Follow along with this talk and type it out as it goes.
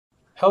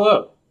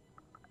Hello!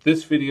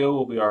 This video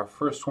will be our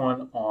first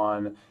one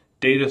on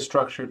data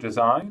structure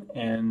design,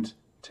 and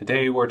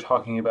today we're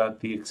talking about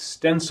the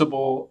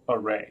extensible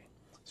array.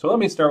 So let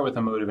me start with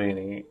a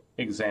motivating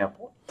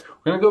example.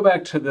 We're going to go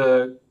back to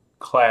the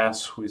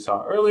class we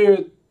saw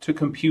earlier to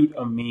compute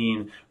a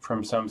mean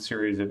from some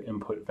series of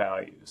input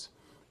values.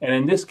 And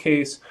in this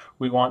case,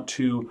 we want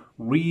to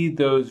read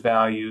those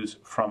values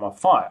from a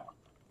file.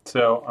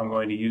 So I'm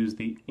going to use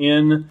the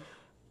in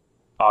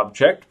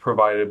object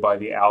provided by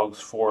the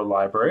algs4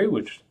 library,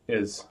 which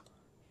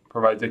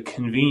provides a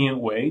convenient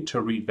way to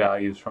read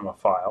values from a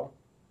file.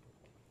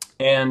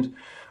 And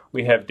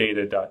we have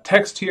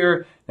data.text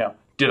here. Now,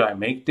 did I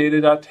make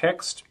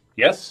data.text?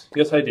 Yes,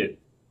 I did.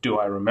 Do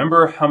I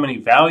remember how many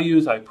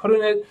values I put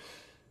in it?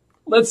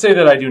 Let's say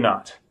that I do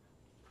not.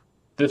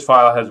 This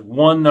file has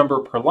one number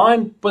per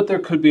line, but there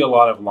could be a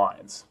lot of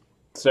lines.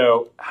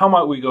 So how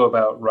might we go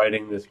about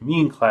writing this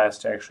mean class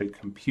to actually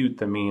compute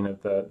the mean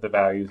of the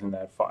values in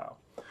that file?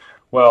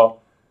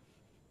 Well,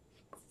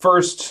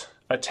 first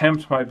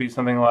attempt might be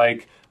something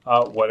like,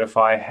 what if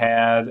I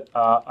had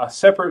a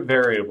separate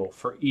variable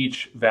for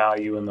each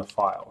value in the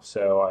file?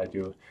 So I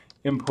do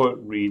input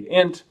read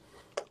int,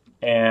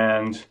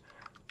 and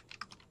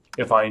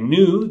if I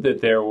knew that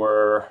there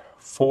were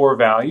 4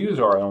 values,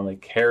 or I only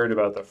cared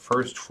about the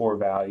first 4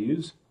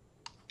 values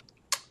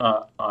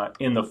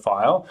in the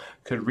file,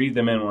 could read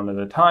them in one at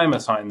a time,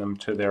 assign them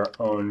to their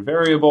own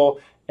variable,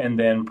 and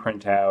then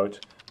print out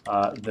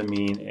the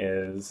mean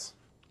is,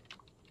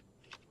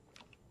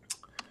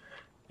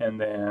 and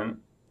then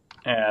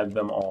add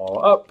them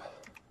all up.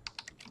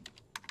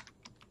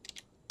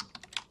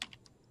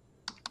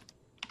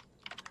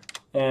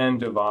 And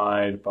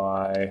divide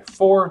by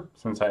 4,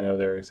 since I know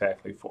they're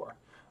exactly 4.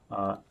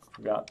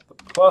 Forgot the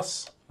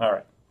plus. All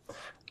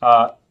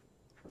right.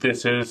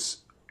 This is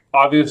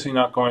obviously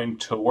not going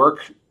to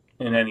work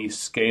in any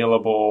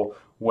scalable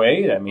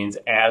way. That means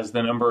as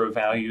the number of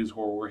values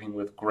we're working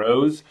with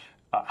grows,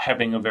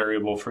 having a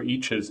variable for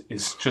each is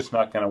just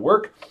not going to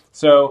work.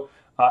 So,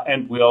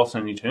 and we also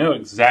need to know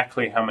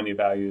exactly how many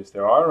values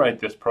there are, right?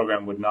 This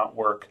program would not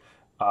work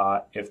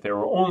if there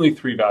were only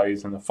 3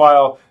 values in the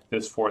file.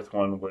 This fourth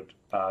one would,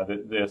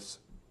 this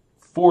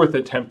fourth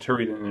attempt to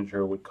read an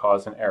integer would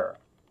cause an error.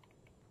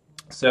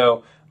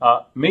 So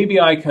maybe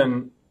I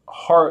can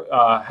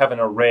have an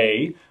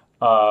array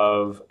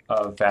of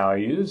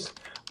values.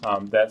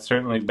 That's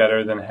certainly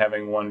better than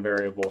having one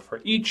variable for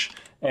each.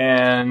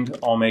 And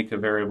I'll make a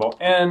variable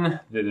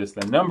n that is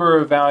the number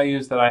of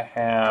values that I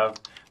have,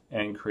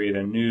 and create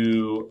a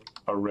new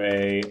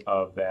array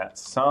of that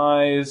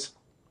size.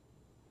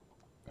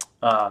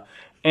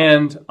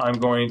 And I'm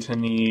going to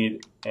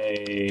need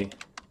a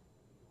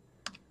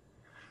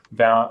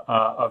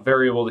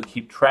variable to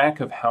keep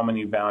track of how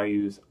many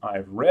values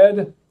I've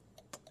read.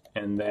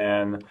 And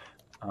then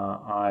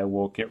I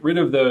will get rid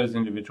of those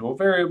individual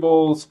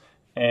variables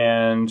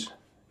and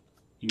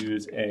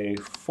use a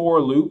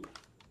for loop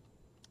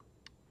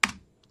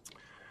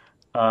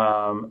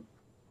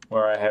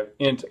where I have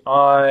int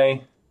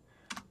I,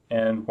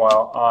 and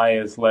while I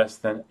is less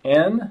than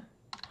n,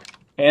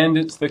 and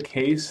it's the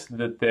case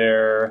that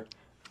there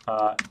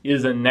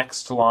is a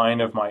next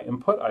line of my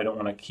input. I don't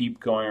want to keep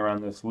going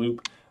around this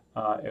loop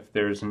if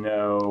there's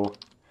no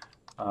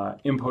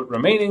input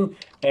remaining,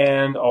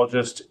 and I'll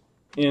just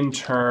in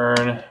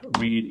turn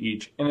read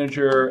each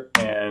integer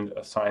and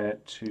assign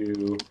it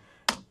to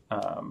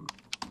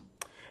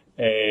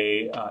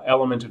a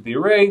element of the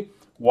array.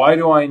 Why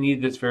do I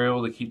need this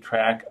variable to keep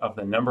track of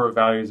the number of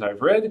values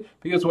I've read?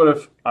 Because what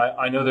if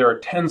I know there are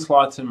 10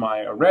 slots in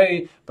my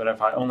array, but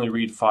if I only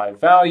read 5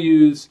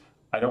 values,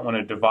 I don't want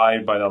to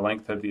divide by the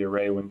length of the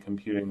array when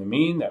computing the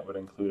mean. That would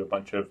include a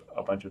bunch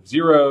of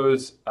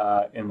zeros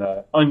in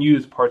the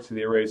unused parts of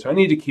the array. So I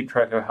need to keep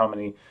track of how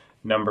many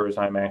numbers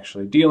I'm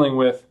actually dealing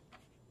with.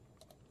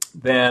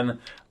 Then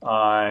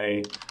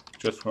I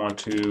just want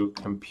to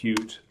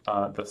compute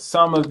the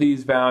sum of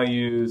these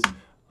values.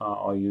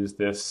 I'll use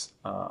this,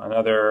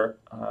 another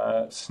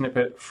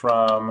snippet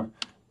from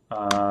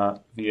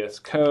VS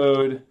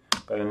Code,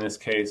 but in this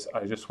case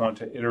I just want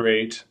to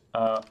iterate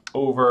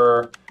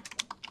over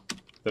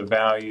the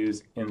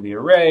values in the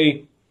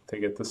array to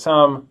get the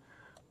sum.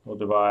 We'll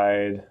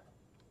divide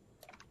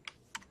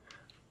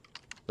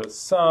the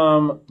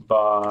sum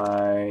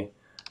by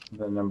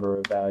the number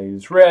of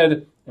values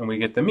read, and we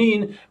get the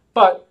mean,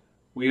 but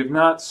we have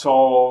not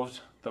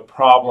solved the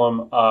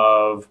problem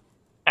of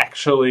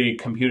actually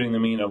computing the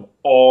mean of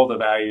all the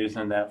values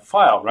in that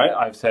file, right?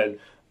 I've said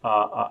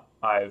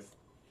I've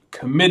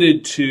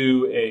committed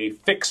to a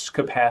fixed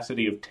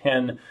capacity of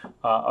 10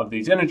 of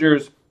these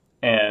integers,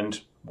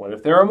 and what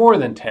if there are more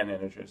than 10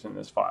 integers in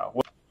this file?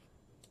 All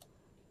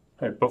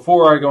right,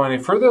 before I go any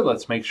further,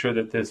 let's make sure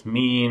that this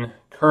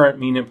current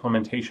mean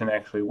implementation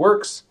actually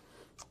works.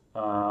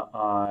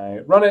 I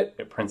run it,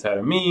 it prints out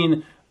a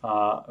mean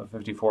of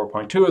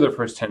 54.2 of the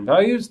first 10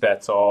 values.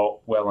 That's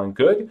all well and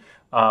good.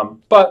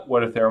 But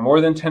what if there are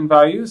more than 10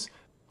 values?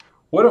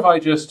 What if I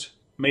just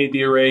made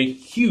the array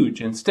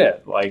huge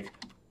instead, like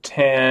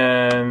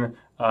 10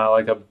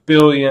 like 1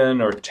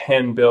 billion or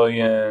 10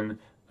 billion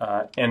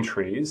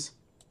entries.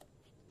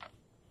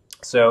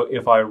 So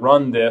if I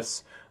run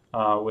this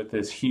with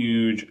this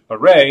huge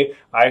array,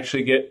 I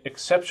actually get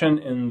exception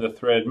in the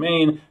thread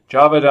main,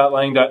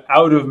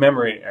 java.lang.out of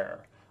memory error.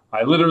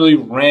 I literally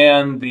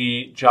ran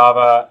the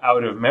Java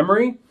out of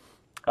memory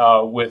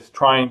with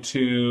trying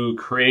to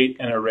create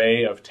an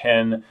array of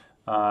 10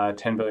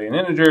 billion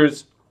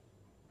integers.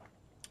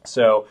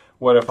 So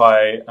what if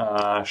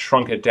I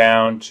shrunk it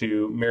down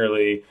to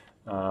merely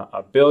 1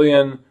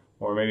 billion,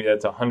 or maybe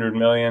that's 100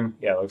 million?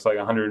 Yeah, it looks like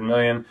 100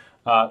 million.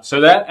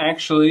 So that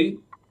actually,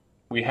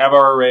 we have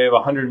our array of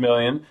 100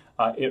 million.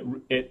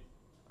 It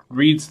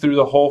reads through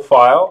the whole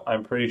file.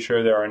 I'm pretty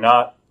sure there are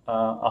not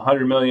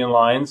 100 million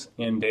lines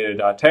in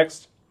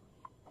data.txt,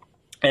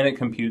 and it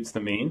computes the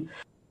mean.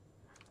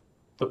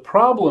 The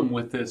problem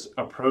with this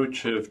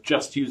approach of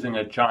just using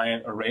a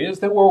giant array is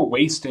that we're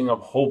wasting a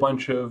whole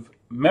bunch of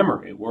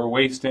memory. We're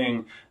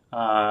wasting,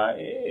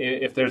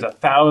 if there's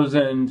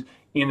 1,000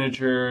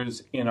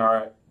 integers in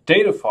our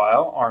data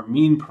file, our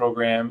mean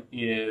program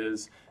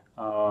is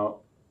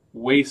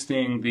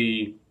wasting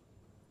the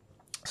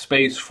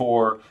space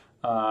for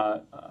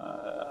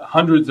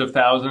hundreds of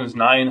thousands,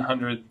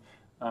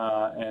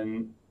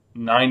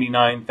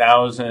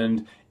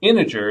 999,000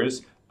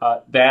 integers.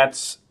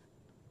 That's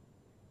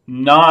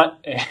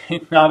not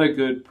a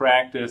good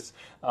practice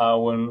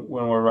when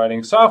we're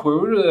writing software.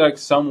 We really like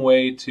some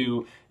way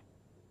to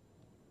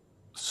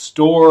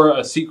store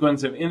a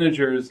sequence of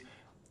integers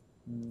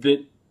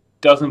that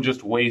doesn't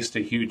just waste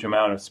a huge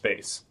amount of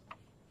space.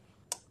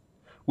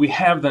 We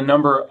have the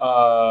number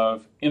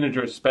of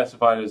integers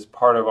specified as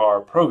part of our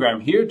program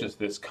here, just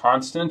this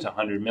constant,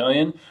 100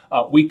 million.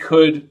 We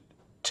could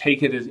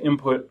take it as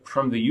input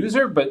from the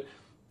user, but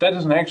that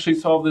doesn't actually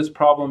solve this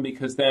problem,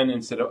 because then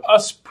instead of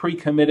us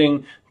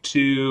pre-committing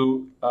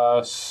to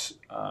a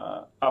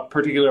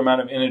particular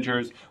amount of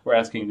integers, we're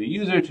asking the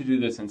user to do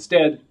this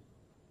instead.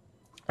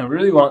 I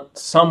really want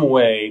some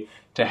way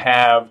to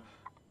have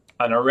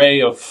an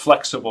array of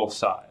flexible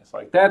size.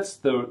 Like, that's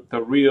the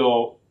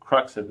real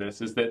crux of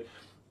this, is that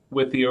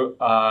with the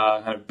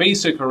kind of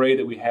basic array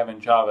that we have in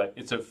Java,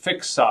 it's a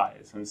fixed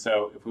size. And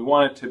so if we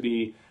want it to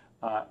be,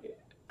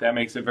 that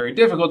makes it very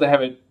difficult to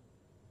have it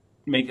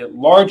make it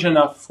large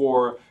enough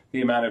for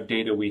the amount of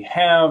data we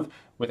have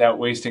without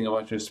wasting a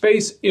bunch of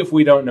space if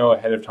we don't know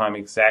ahead of time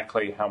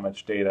exactly how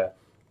much data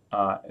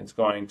it's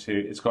going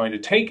to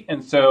take.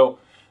 And so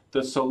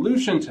the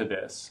solution to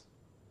this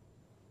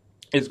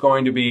is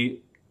going to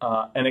be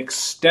an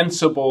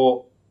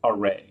extensible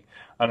array,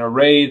 an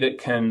array that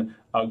can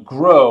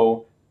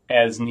grow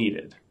as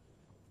needed.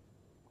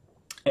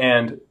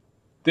 And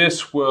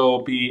this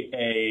will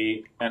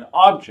be an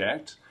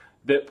object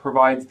that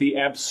provides the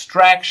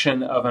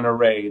abstraction of an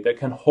array that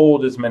can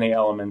hold as many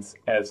elements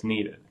as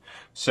needed.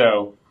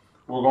 So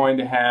we're going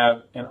to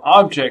have an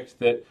object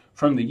that,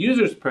 from the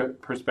user's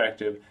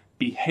perspective,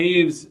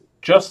 behaves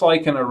just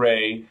like an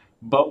array,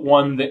 but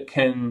one that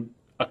can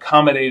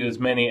accommodate as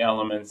many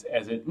elements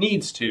as it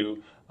needs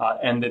to,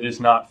 and that is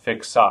not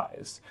fixed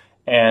size.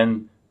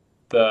 And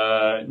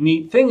the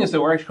neat thing is that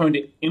we're actually going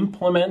to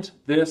implement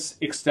this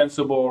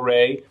extensible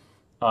array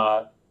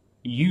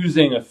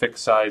using a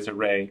fixed size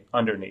array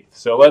underneath.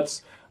 So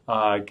let's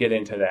get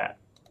into that.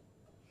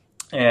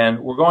 And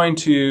we're going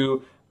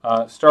to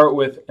start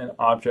with an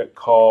object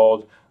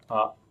called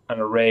an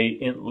array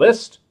int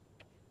list.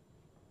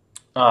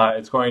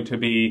 It's going to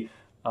be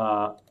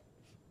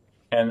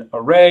an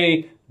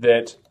array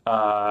that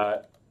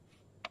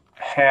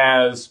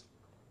has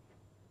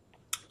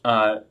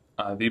the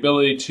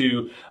ability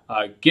to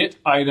get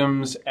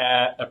items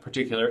at a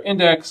particular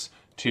index,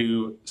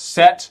 to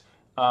set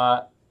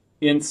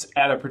ints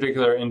at a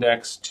particular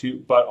index,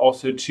 but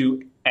also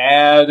to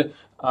add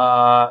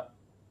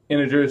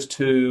integers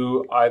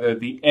to either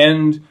the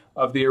end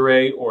of the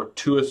array or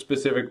to a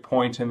specific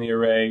point in the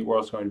array. We're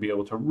also going to be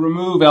able to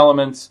remove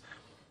elements,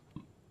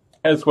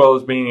 as well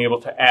as being able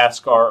to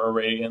ask our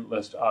array int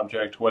list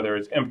object whether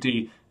it's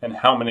empty and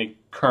how many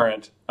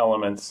current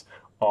elements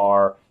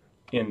are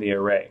in the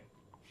array.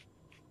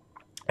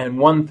 And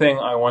one thing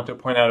I want to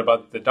point out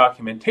about the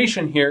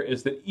documentation here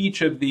is that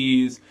each of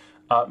these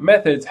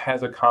methods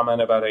has a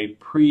comment about a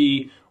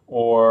pre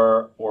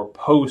or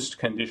post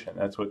condition.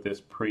 That's what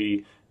this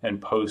pre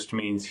and post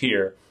means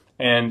here.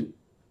 And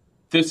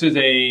this is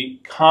a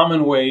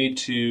common way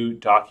to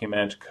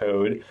document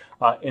code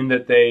in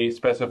that they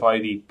specify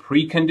the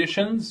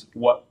preconditions,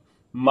 what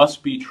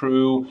must be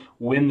true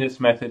when this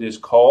method is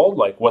called,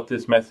 like what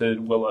this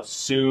method will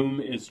assume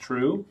is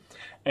true,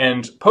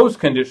 and post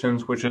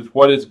conditions, which is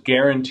what is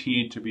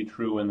guaranteed to be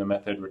true when the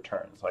method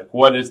returns, like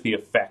what is the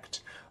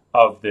effect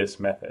of this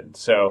method.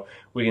 So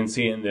we can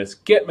see in this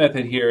get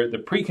method here, the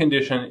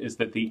precondition is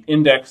that the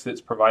index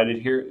that's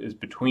provided here is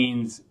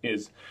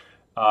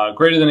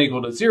greater than or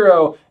equal to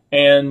 0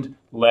 and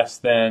less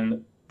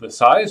than the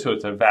size, so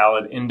it's a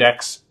valid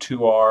index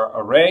to our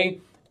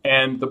array.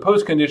 And the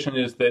post condition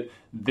is that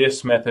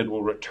this method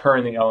will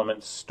return the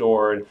elements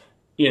stored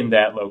in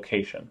that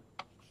location.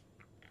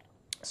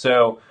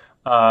 So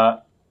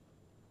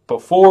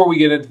before we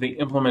get into the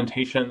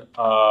implementation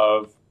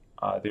of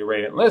the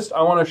array int list,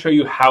 I want to show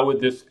you how would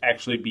this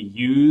actually be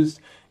used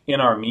in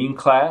our mean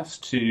class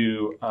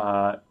to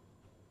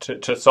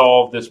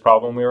solve this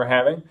problem we were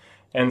having.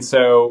 And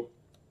so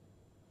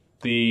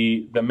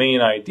the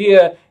main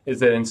idea is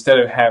that instead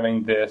of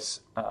having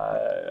this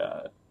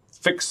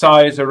fixed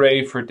size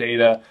array for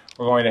data,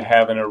 we're going to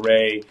have an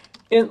array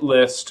int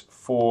list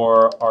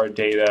for our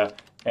data,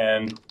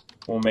 and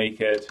we'll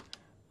make it,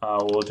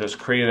 we'll just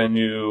create a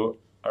new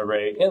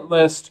array int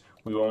list.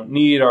 We won't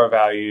need our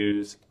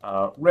values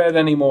read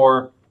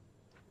anymore,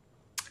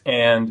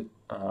 and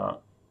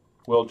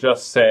we'll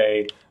just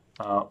say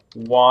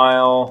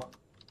while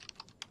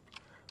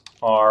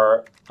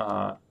our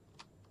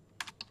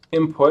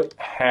input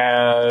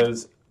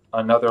has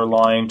another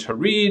line to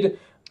read,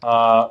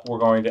 we're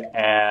going to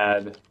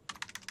add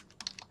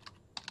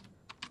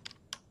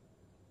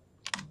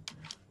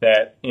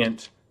that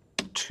int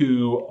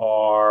to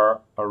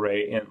our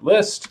array int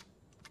list,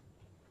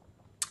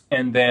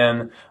 and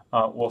then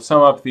we'll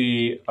sum up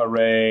the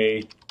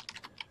array.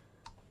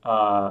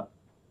 We'll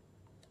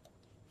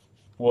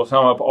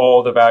sum up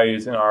all the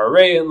values in our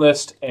array int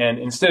list, and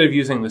instead of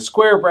using the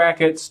square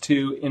brackets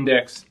to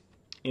index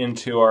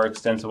into our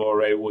extensible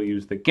array, we'll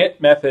use the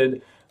get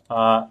method,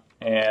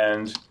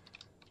 and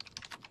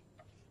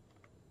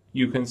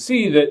you can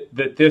see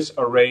that this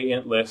array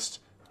int list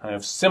kind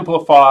of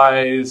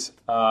simplifies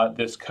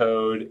this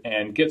code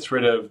and gets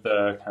rid of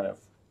the kind of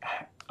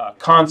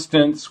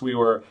constants we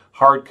were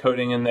hard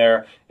coding in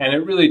there, and it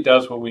really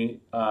does what we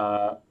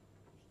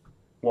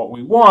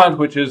want,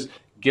 which is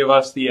give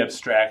us the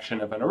abstraction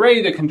of an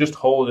array that can just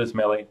hold as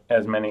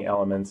many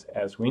elements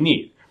as we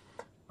need.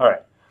 All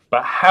right,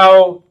 but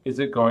how is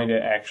it going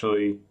to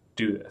actually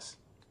do this?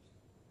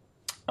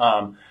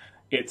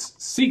 Its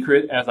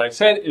secret, as I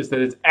said, is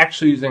that it's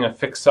actually using a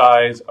fixed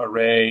size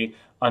array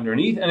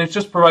underneath, and it's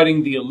just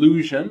providing the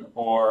illusion,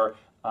 or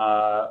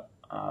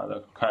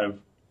the kind of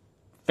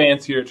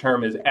fancier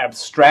term is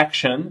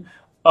abstraction,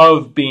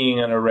 of being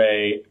an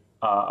array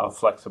of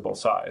flexible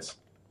size.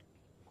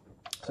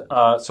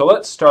 So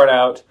let's start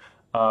out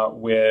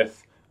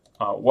with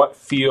what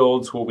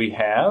fields will we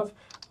have.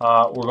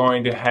 We're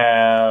going to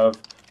have,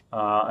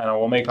 and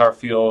we'll make our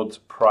fields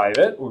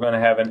private, we're going to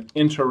have an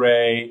int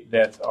array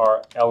that's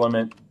our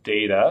element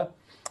data,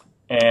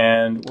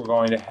 and we're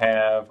going to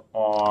have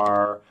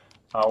our,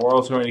 we're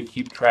also going to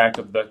keep track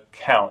of the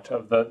count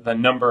of the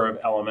number of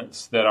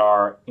elements that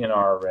are in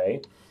our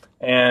array.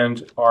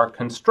 And our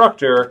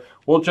constructor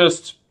will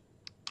just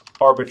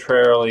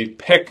arbitrarily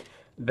pick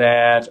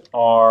that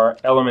our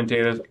element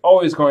data is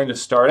always going to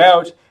start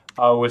out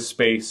with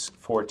space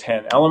for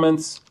 10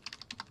 elements.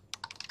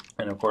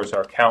 And of course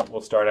our count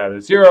will start out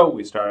as 0.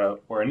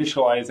 We're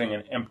initializing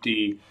an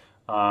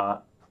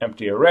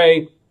empty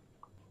array.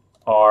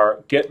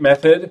 Our get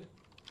method,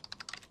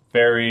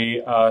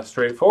 very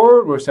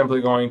straightforward. We're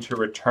simply going to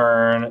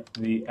return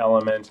the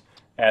element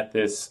at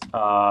this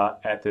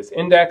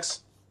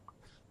index,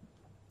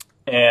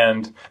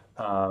 and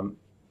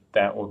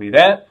that will be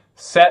that.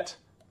 Set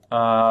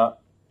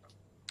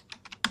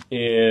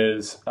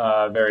is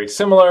very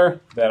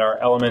similar, that our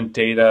element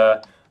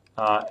data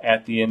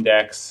at the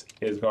index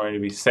is going to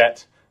be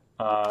set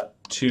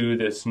to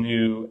this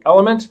new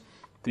element.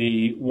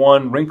 The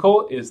one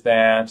wrinkle is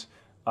that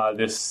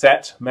this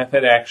set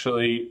method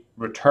actually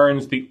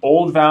returns the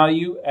old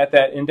value at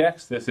that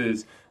index. This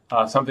is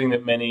something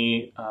that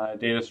many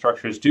data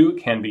structures do.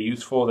 It can be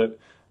useful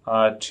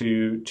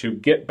to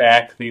get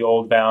back the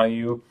old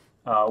value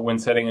when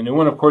setting a new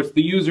one. Of course,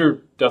 the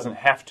user doesn't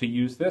have to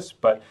use this,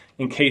 but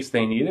in case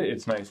they need it,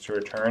 it's nice to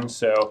return.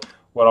 So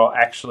what I'll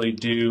actually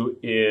do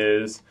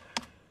is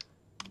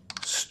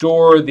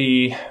store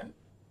the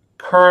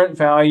current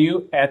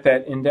value at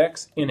that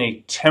index in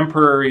a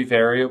temporary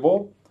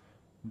variable,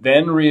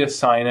 then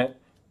reassign it,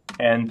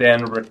 and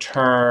then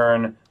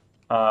return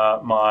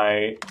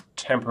my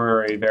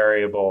temporary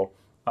variable,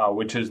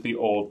 which is the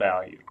old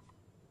value.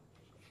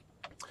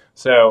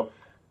 So,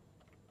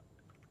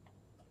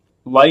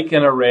 like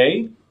an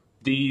array,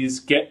 these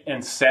get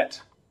and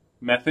set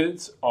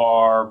methods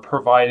are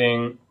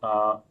providing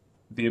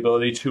the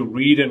ability to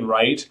read and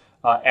write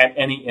at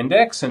any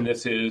index, and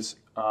this is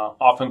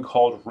often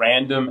called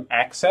random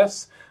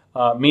access,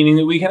 meaning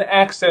that we can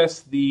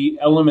access the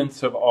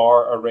elements of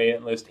our array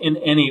int list in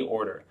any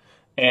order.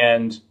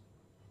 And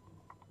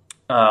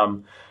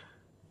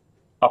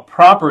a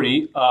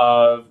property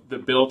of the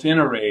built-in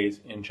arrays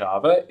in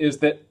Java is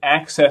that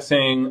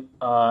accessing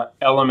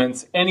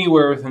elements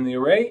anywhere within the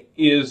array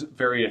is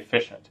very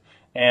efficient.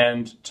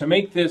 And to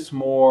make this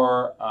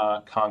more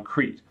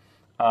concrete,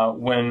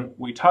 when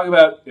we talk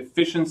about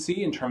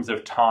efficiency in terms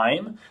of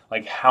time,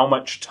 like how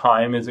much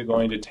time is it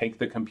going to take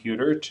the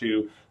computer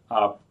to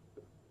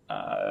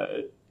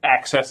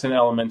access an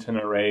element in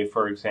an array,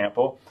 for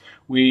example,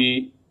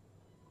 we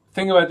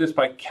think about this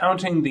by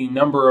counting the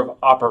number of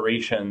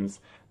operations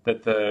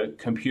that the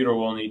computer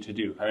will need to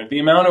do, the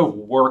amount of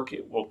work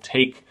it will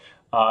take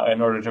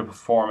in order to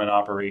perform an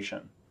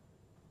operation.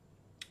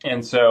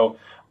 And so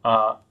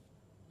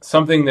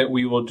something that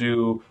we will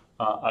do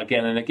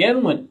again and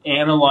again when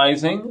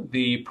analyzing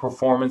the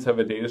performance of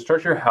a data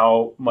structure.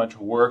 How much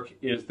work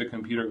is the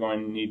computer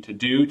going to need to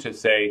do to,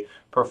 say,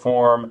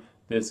 perform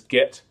this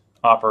get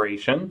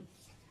operation?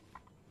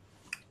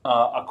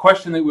 A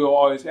question that we will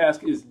always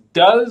ask is,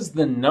 does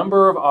the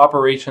number of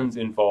operations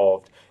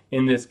involved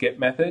in this get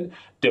method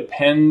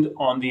depend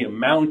on the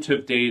amount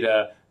of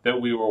data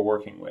that we were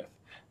working with?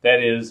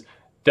 That is,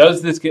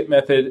 does this get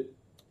method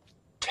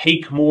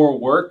take more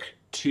work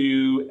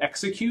to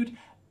execute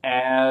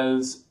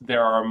as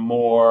there are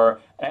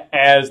more,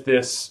 as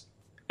this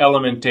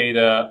element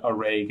data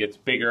array gets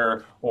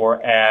bigger,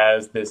 or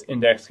as this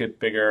index gets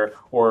bigger,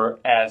 or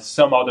as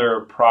some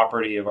other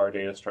property of our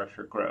data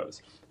structure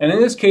grows? And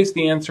in this case,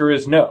 the answer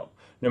is no.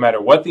 No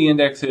matter what the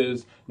index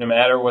is, no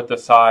matter what the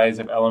size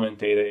of element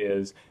data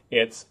is,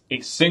 it's a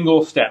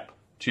single step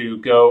to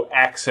go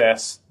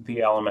access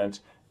the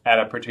element at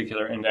a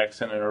particular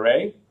index in an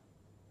array.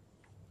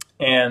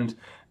 And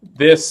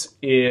this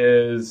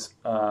is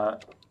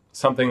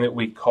something that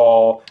we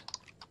call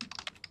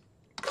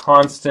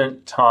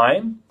constant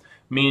time,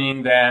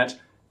 meaning that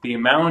the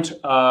amount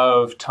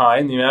of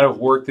time, the amount of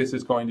work this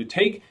is going to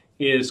take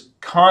is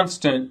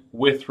constant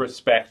with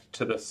respect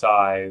to the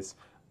size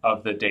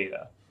of the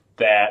data.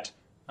 That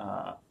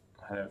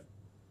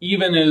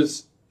even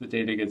as the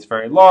data gets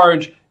very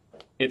large,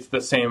 it's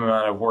the same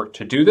amount of work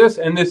to do this.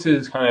 And this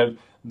is kind of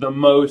the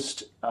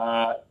most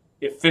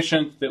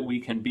efficient that we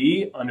can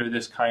be under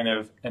this kind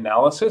of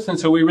analysis. And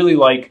so we really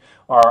like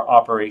our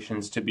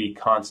operations to be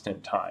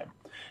constant time.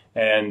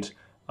 And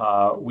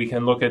we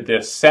can look at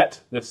this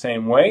set the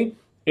same way.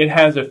 It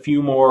has a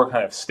few more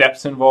kind of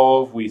steps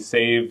involved. We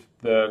save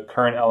the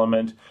current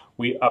element,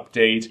 we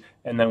update,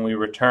 and then we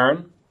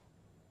return.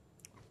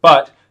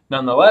 But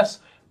nonetheless,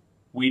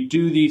 we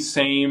do these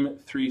same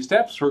 3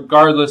 steps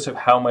regardless of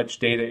how much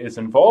data is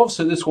involved.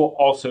 So this will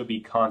also be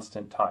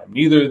constant time.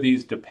 Neither of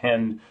these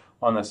depend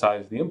on the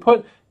size of the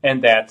input,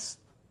 and that's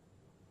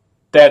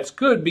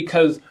good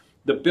because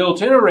the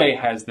built-in array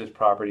has this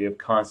property of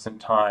constant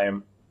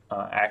time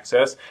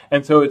access,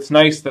 and so it's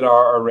nice that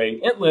our array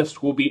int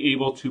list will be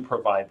able to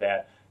provide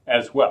that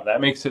as well.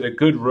 That makes it a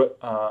good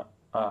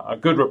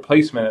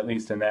replacement, at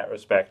least in that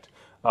respect,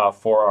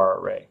 for our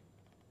array.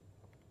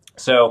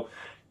 So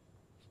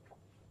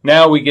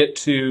now we get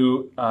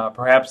to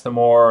perhaps the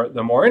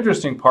more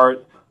interesting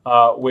part,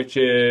 which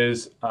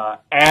is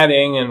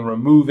adding and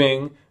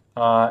removing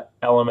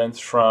elements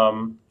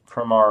from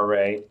our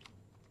array.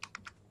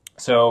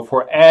 So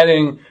for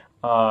adding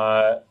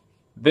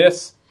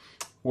this,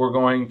 we're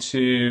going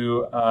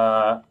to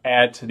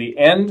add to the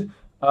end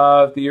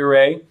of the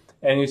array,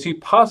 and you see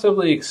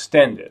possibly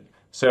extended.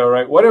 So,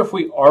 right, what if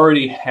we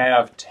already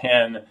have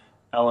 10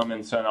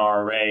 elements in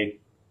our array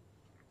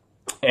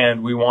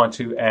and we want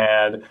to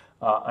add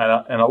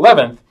an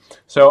 11th?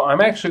 So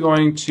I'm actually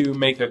going to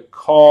make a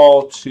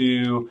call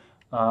to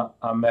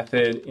a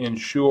method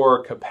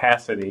ensure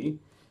capacity,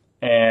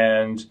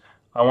 and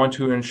I want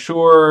to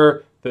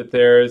ensure that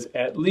there's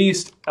at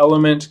least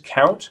element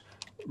count.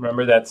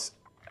 Remember, that's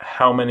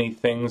how many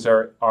things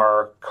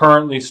are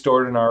currently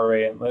stored in our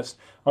array int list.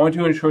 I want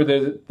to ensure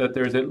that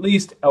there's at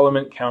least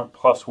element count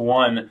plus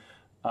 1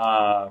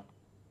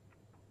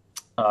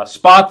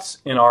 spots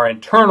in our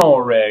internal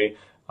array,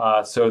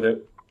 so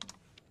that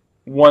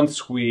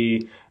once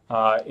we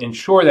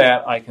ensure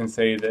that, I can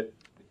say that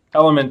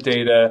element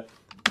data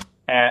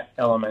at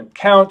element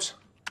count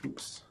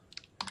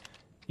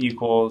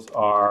equals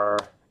our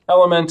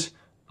element,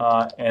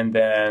 and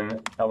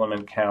then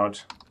element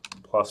count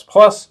plus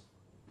plus.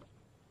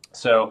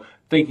 So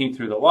thinking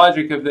through the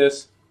logic of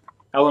this,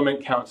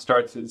 element count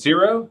starts at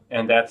 0,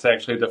 and that's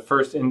actually the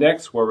first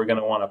index where we're going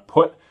to want to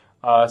put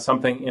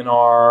something in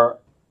our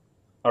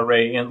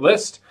array int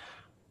list.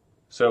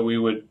 So we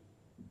would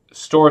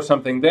store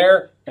something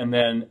there and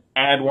then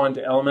add 1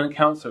 to element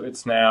count. So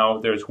it's now,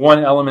 there's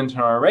 1 element in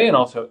our array, and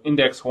also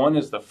index 1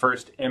 is the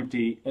first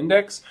empty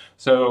index.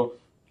 So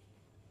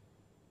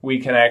we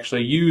can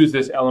actually use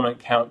this element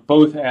count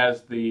both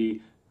as the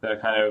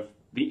kind of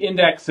the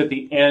index at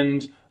the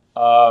end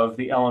of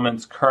the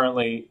elements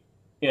currently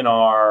in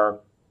our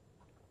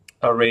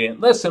array int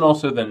list, and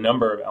also the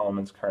number of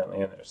elements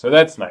currently in there. So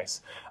that's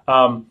nice.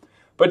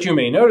 But you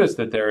may notice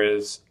that there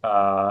is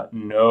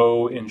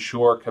no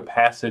ensure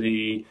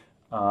capacity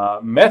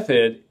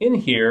method in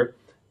here,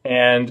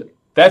 and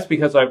that's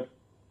because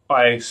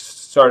I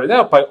started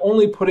out by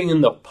only putting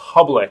in the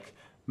public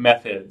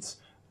methods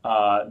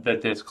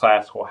that this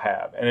class will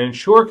have. And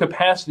ensure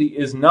capacity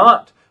is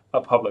not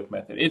a public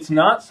method. It's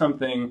not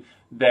something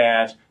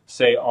that,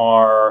 say,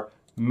 our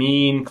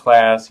mean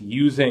class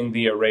using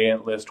the array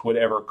int list would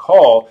ever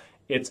call.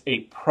 It's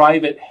a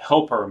private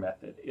helper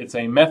method. It's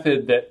a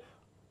method that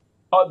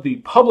the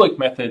public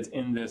methods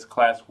in this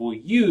class will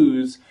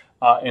use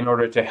in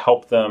order to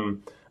help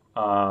them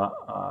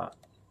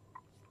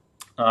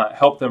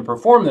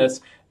perform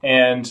this.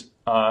 And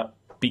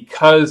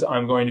because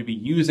I'm going to be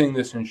using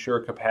this ensure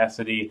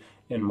capacity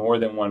in more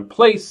than one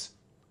place,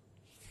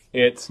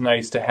 it's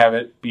nice to have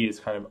it be its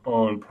kind of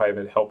own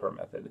private helper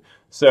method.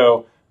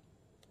 So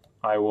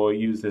I will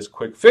use this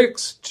quick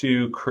fix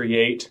to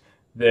create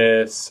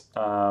this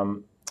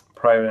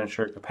private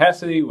unsure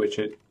capacity, which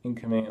it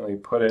inconveniently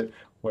put it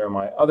where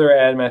my other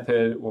add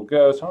method will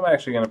go. So I'm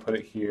actually going to put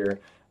it here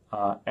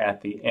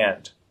at the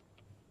end.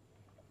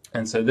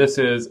 And so this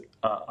is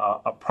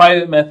a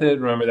private method.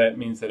 Remember, that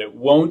means that it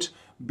won't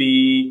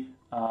be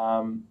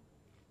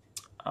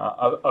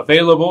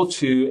available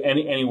to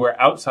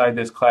anywhere outside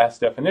this class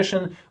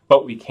definition,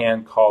 but we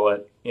can call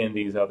it in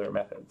these other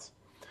methods.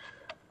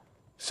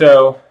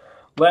 So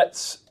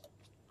let's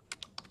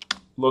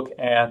look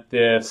at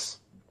this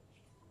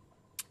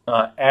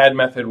add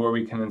method where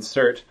we can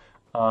insert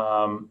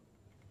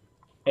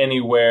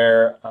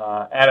anywhere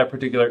at a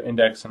particular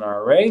index in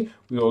our array.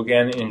 We will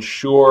again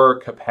ensure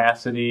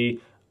capacity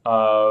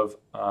of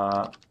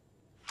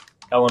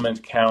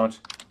element count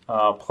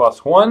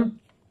 +1.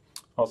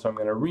 Also, I'm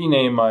going to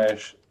rename my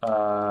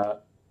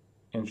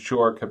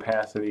ensure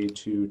capacity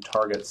to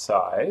target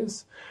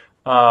size.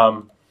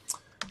 When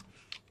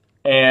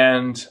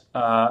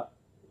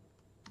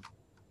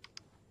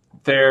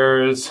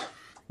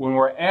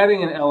we're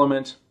adding an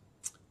element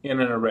in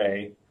an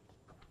array,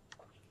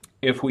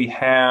 if we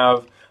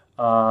have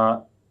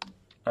an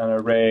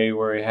array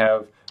where we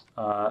have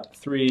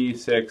 3,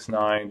 6,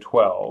 9,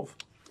 12,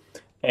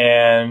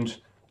 and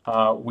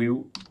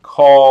we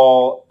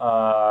call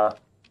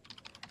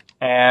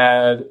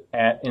add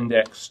at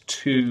index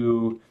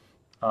 2,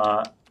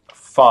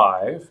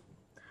 5,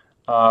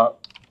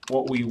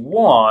 what we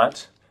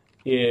want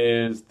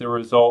is the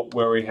result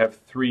where we have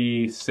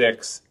 3,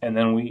 6, and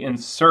then we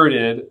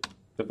inserted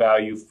the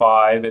value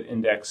 5 at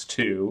index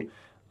 2,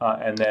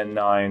 and then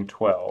 9,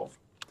 12.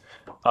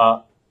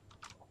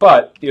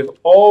 But if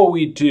all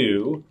we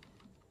do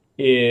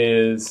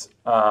is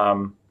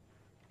the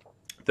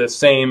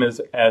same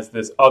as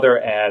this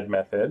other add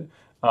method,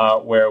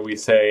 where we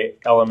say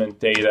element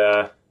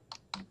data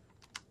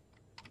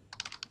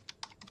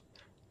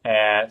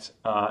at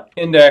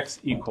index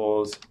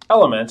equals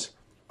element,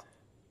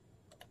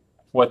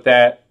 what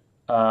that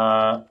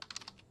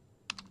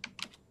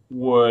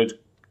would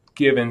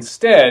give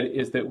instead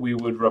is that we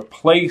would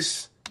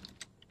replace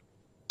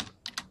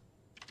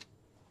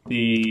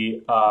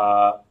the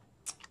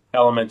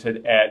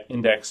elemented at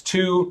index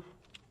 2,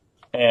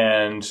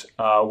 and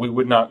we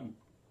would not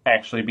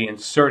actually be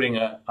inserting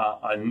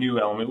a new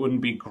element. It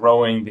wouldn't be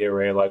growing the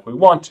array like we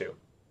want to.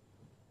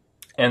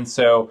 And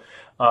so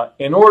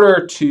in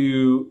order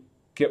to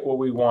get what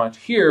we want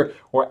here,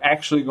 we're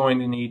actually going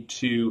to need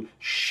to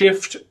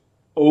shift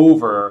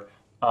over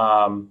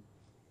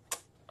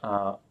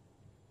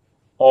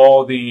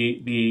all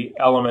the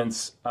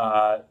elements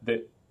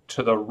that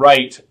to the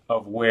right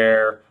of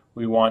where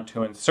we want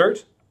to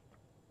insert.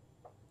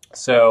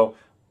 So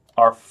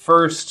our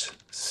first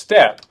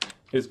step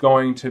is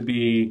going to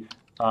be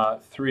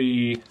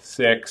 3,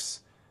 6.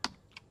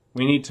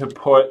 We need to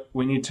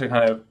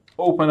kind of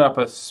open up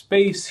a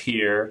space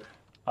here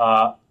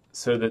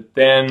so that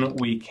then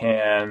we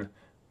can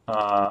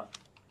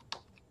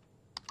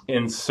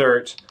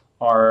insert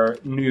our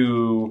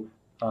new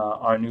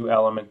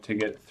element to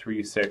get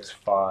 3, 6,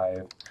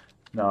 5,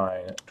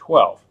 9,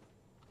 12.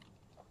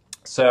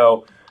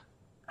 So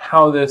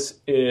how this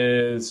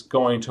is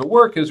going to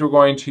work is we're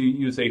going to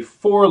use a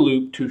for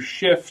loop to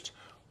shift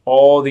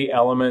all the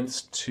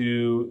elements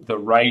to the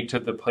right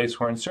of the place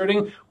we're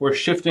inserting. We're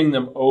shifting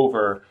them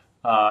over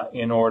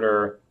in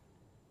order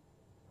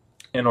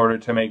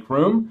to make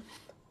room,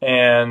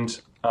 and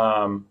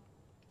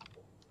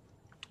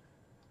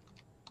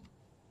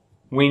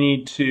we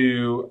need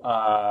to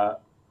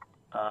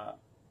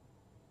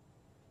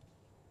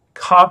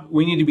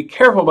we need to be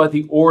careful about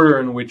the order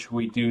in which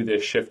we do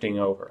this shifting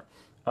over.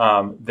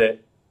 That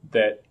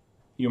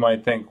you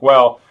might think,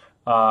 well,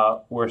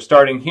 we're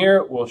starting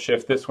here, we'll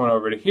shift this one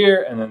over to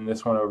here, and then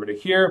this one over to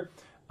here.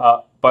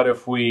 But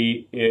if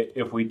we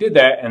did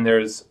that, and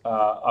there's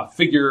a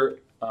figure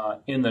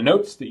in the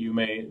notes that you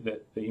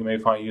may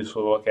find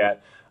useful to look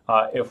at,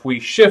 if we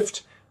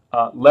shift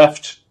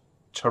left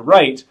to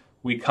right,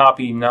 we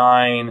copy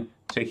 9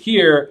 to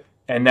here,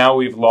 and now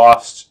we've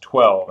lost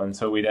 12, and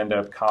so we'd end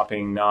up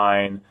copying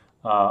 9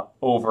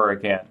 over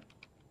again.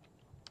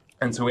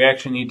 And so we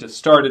actually need to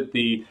start at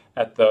the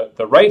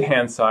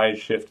right-hand side,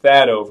 shift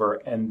that over,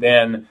 and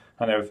then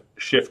kind of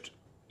shift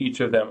each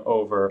of them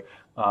over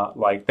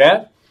like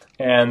that.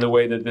 And the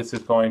way that this is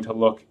going to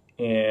look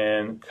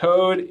in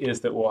code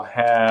is that we'll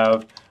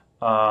have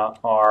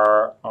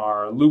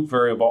our loop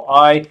variable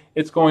I.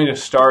 It's going to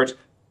start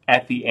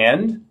at the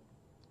end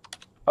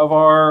of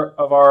our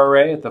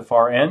array, at the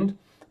far end,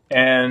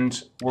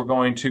 and we're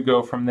going to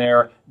go from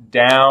there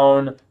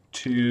down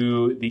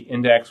to the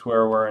index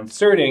where we're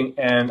inserting,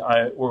 and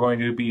we're going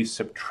to be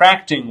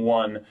subtracting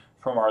 1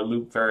 from our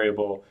loop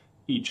variable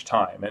each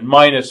time. And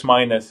minus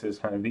minus is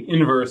kind of the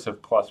inverse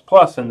of plus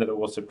plus, in that it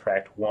will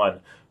subtract 1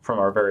 from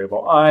our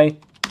variable I.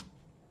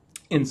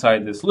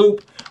 Inside this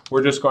loop,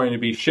 we're just going to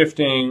be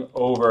shifting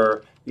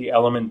over the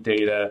element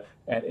data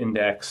at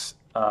index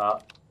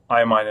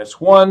I minus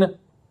 1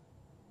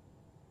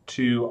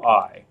 to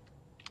I.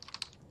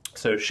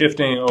 So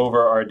shifting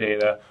over our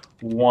data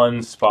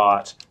one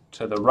spot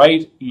to the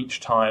right each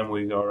time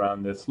we go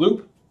around this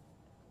loop.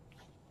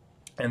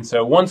 And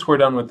so once we're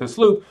done with this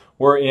loop,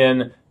 we're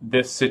in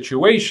this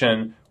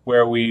situation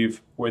where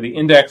the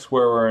index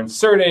where we're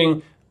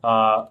inserting,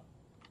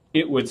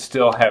 it would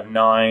still have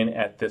 9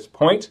 at this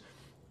point,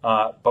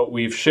 but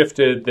we've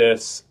shifted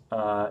this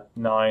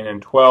 9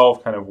 and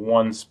 12 kind of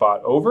one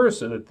spot over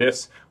so that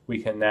this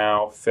we can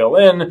now fill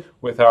in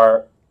with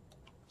our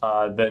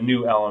the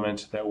new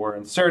element that we're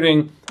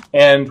inserting,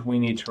 and we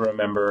need to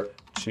remember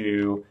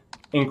to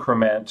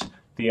increment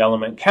the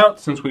element count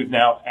since we've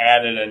now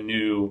added a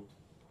new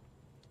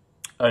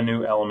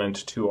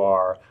element to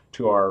our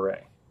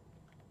array.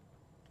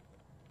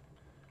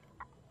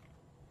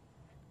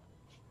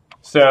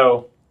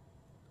 So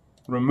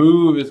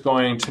remove is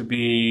going to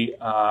be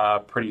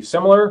pretty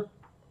similar.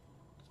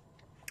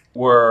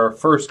 We're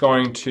first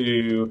going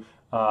to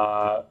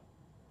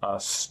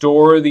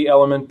store the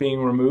element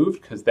being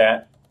removed because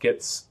that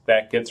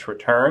gets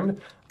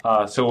returned.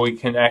 So we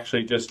can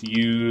actually just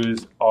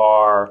use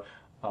our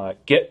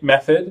get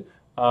method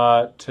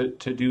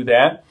to do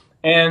that.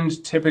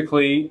 And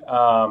typically,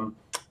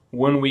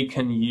 when we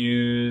can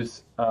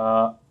use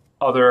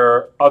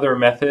other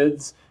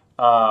methods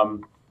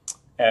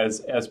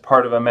as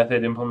part of a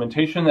method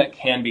implementation, that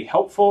can be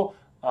helpful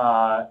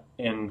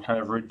in kind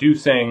of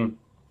reducing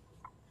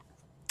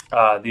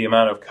the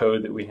amount of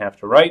code that we have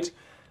to write.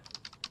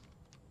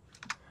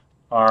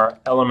 Our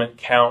element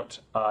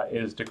count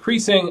is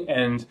decreasing,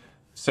 and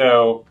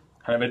so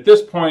kind of at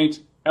this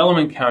point,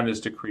 element count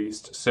is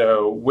decreased.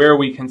 So where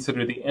we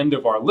consider the end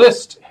of our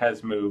list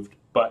has moved,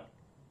 but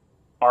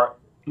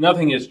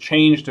nothing has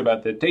changed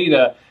about the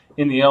data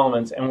in the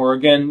elements, and we're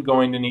again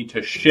going to need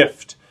to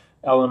shift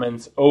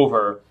elements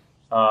over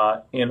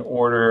in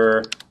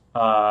order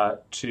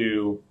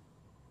to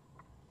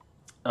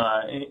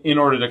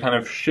kind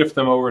of shift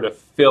them over to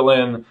fill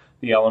in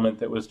the element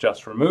that was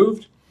just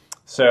removed.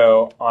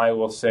 So I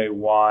will say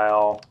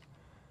while,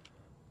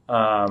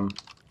 and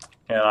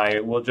I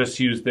will just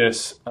use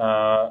this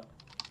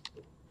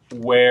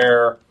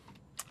where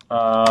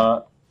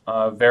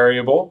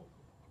variable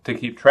to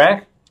keep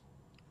track,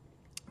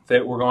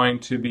 that we're going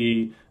to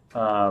be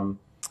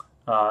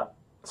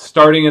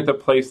starting at the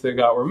place that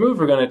got removed.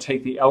 We're going to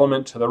take the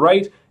element to the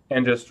right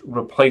and just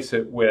replace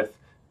it with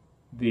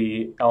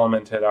the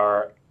element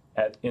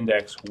at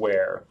index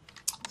where.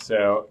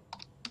 So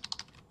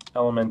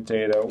element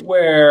data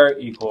where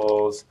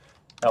equals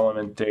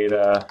element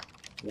data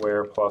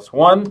where plus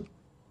 1.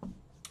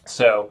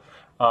 So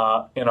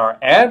in our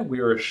add,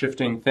 we were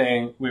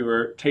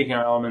taking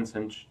our elements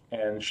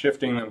and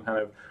shifting them kind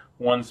of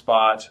one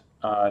spot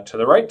to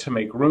the right to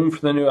make room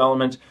for the new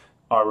element.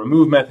 Our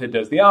remove method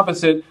does the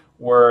opposite.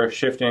 We're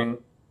shifting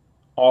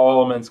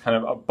all elements kind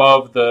of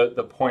above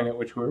the point at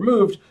which we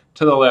removed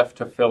to the left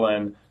to fill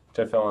in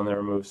the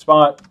remove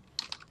spot,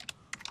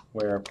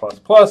 where plus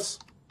plus,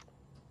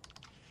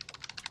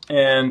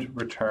 and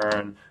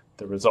return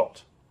the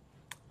result.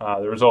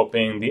 The result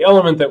being the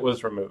element that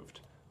was removed.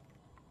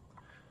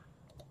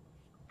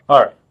 All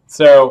right,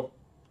 so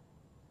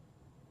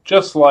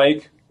just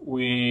like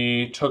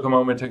we took a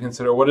moment to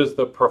consider what is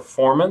the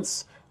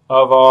performance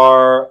of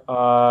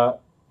our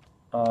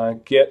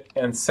get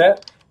and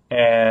set,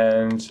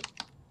 and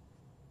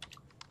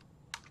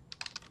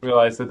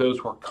realize that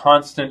those were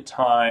constant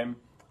time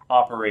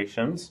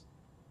operations.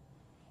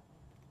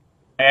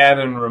 Add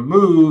and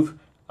remove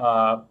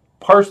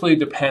partially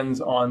depends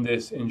on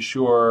this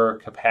ensure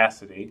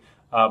capacity,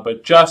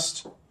 but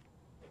just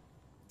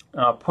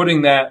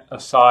putting that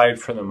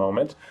aside for the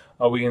moment,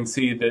 we can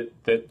see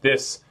that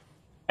this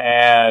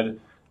add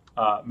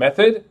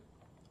method,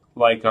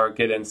 like our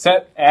get and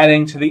set,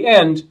 adding to the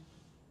end,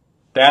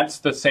 that's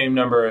the same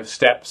number of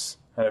steps,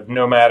 kind of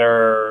no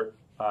matter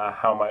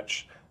how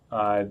much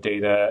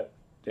data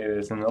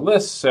is in the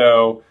list.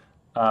 So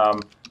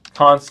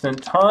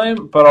constant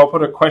time, but I'll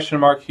put a question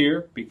mark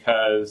here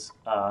because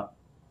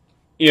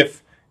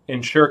if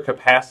ensure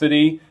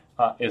capacity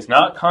is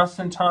not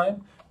constant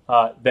time,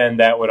 then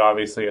that would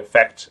obviously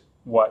affect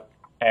what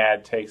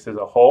add takes as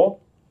a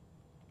whole.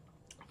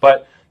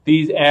 But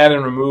these add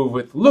and remove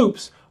with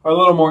loops are a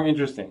little more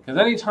interesting because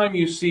anytime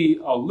you see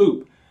a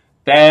loop,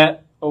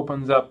 that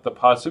opens up the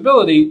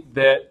possibility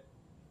that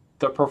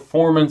the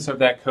performance of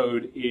that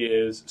code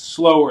is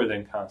slower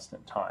than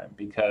constant time,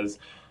 because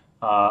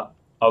a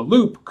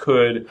loop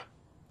could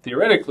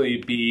theoretically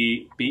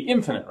be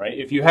infinite, right?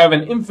 If you have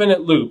an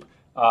infinite loop,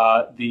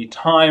 the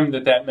time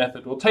that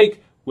method will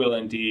take will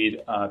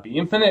indeed be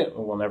infinite. It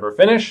will never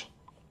finish.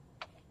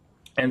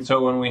 And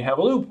so when we have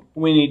a loop,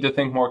 we need to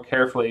think more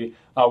carefully.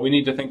 We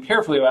need to think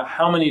carefully about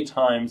how many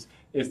times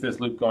is this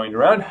loop going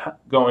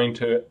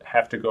to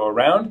have to go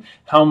around?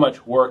 How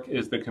much work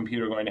is the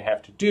computer going to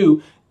have to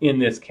do in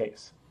this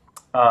case?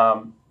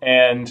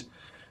 And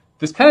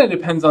this kind of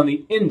depends on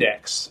the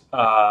index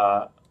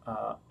of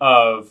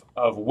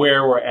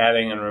where we're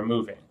adding and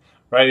removing,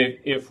 right?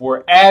 If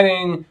we're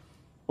adding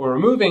or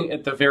removing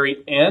at the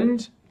very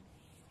end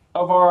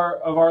of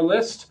our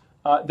list,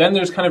 then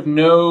there's kind of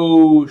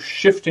no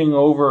shifting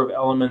over of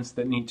elements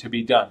that need to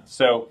be done.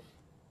 So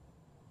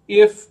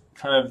if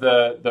kind of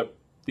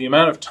the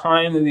amount of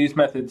time that these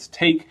methods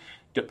take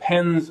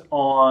depends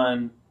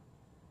on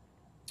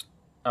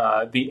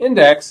the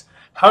index,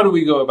 how do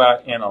we go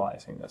about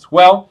analyzing this?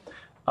 Well,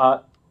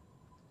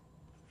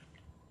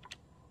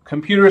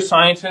 computer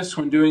scientists,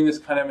 when doing this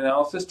kind of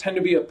analysis, tend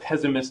to be a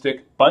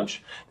pessimistic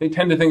bunch. They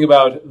tend to think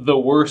about the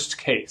worst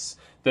case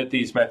that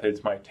these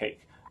methods might take.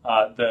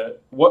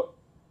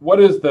 What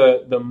is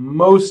the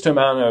most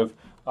amount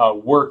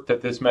of work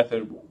that this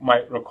method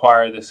might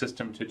require the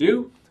system to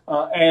do?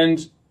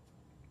 And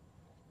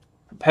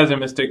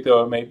pessimistic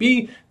though it may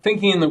be,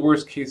 thinking in the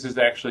worst case is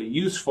actually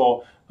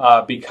useful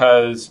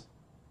because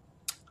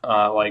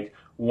if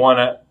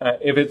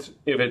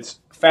it's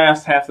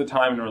fast half the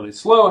time and really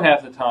slow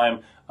half the time,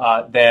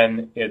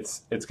 then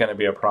it's going to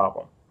be a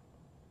problem.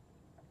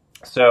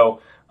 So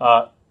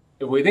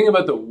if we think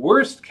about the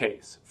worst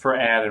case for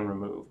add and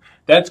remove,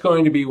 that's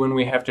going to be when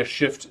we have to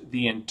shift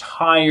the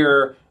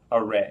entire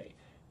array.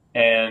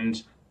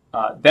 And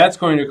that's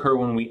going to occur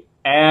when we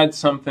add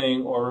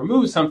something or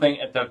remove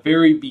something at the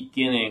very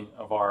beginning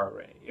of our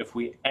array. If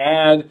we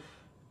add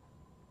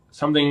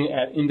something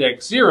at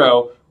index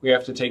 0, we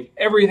have to take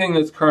everything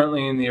that's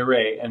currently in the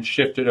array and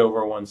shift it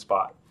over one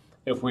spot.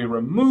 If we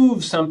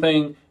remove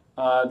something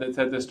that's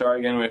at the start,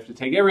 again, we have to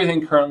take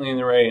everything currently in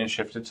the array and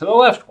shift it to the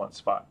left one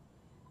spot.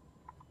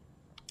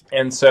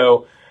 And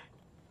so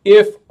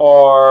if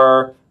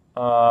our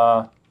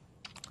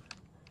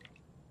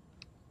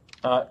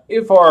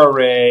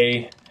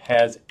array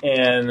has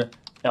n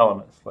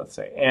elements, let's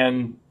say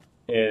n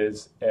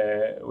is,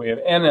 we have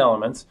n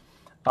elements,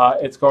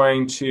 it's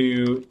going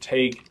to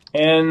take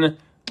n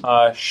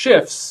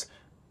shifts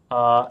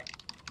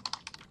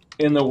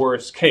in the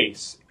worst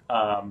case,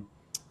 because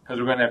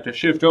we're going to have to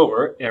shift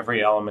over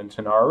every element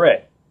in our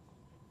array.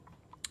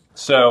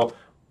 So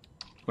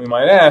we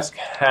might ask,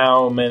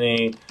 how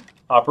many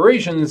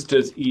operations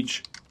does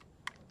each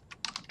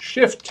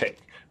shift take?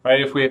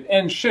 Right? If we have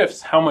n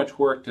shifts, how much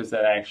work does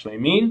that actually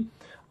mean?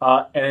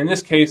 And in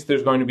this case,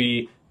 there's going to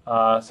be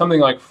something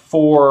like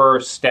 4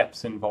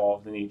 steps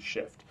involved in each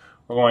shift.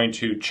 We're going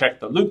to check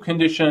the loop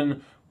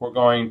condition. We're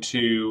going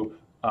to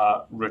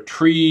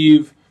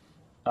retrieve.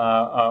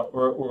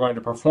 We're going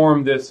to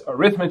perform this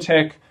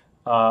arithmetic.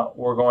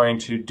 We're going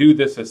to do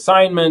this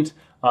assignment.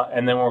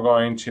 And then we're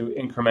going to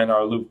increment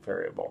our loop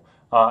variable.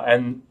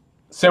 And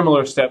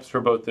similar steps for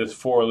both this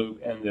for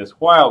loop and this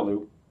while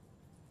loop.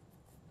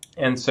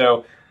 And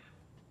so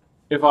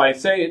if I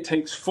say it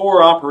takes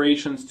 4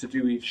 operations to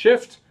do each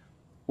shift,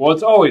 well,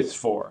 it's always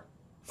 4.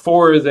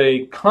 4 is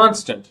a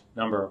constant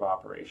number of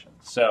operations.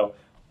 So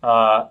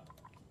a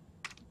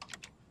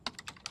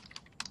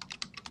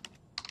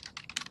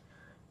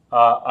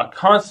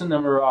constant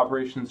number of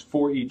operations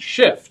for each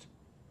shift.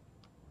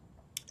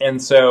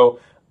 And so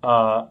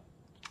the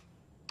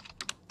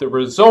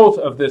result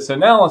of this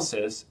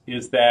analysis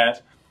is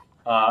that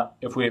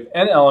if we have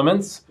n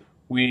elements,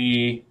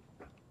 we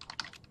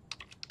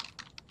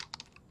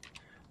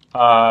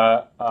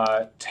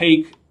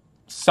take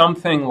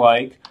something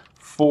like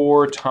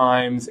 4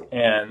 times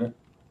n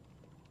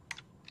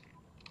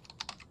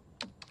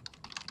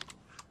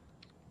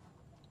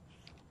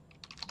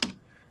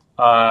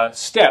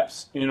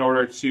steps in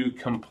order to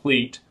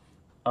complete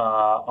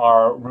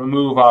our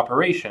remove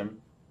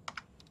operation.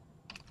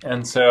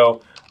 And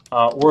so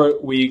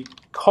we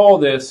call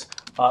this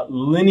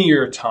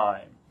linear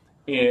time,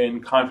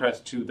 in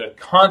contrast to the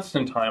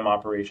constant time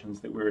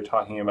operations that we were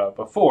talking about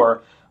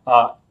before.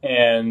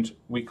 And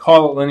we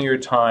call it linear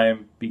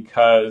time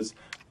because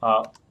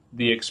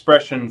the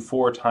expression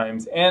 4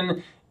 times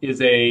n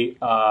is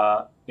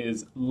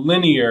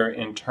linear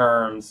in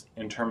terms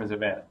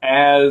of n.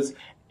 As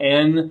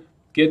n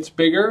gets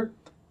bigger,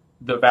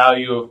 the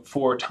value of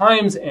 4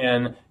 times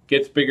n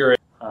gets bigger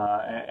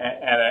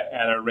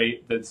at a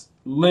rate that's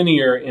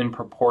linear in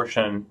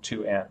proportion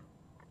to n.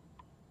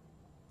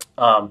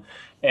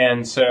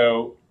 And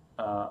so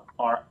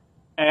our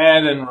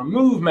add and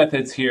remove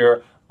methods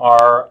here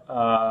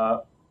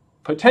are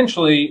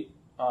potentially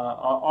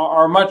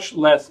are much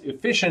less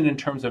efficient in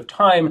terms of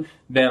time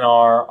than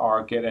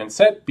our get and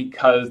set,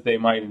 because they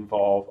might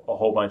involve a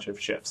whole bunch of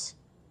shifts.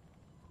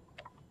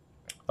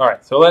 All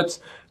right, so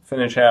let's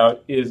finish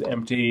out is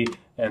empty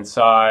and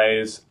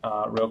size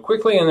real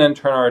quickly, and then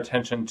turn our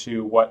attention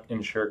to what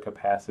ensure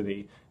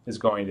capacity is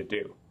going to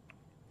do.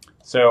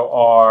 So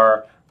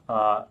our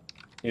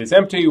is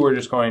empty, we're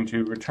just going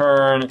to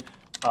return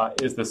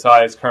is the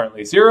size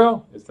currently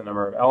 0, is the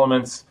number of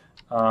elements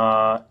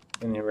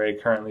in the array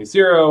currently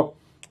 0.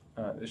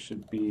 This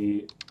should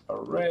be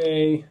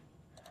array.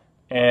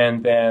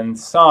 And then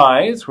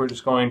size, we're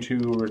just going to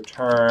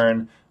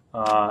return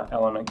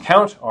element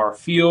count, our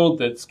field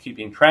that's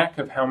keeping track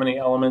of how many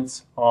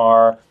elements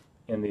are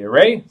in the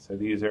array. So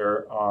these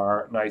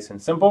are nice and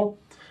simple.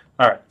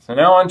 All right, so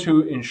now on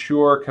to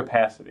ensure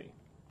capacity.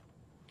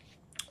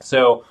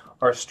 So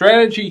our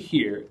strategy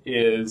here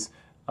is,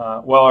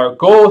 well, our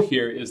goal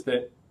here is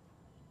that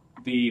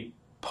the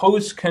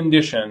post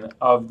condition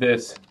of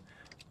this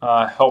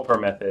helper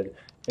method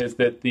is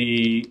that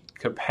the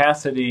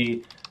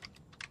capacity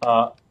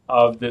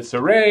of this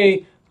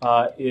array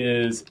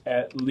is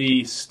at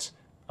least,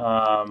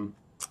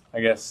 I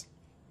guess,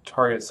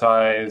 target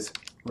size,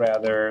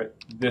 rather,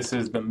 this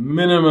is the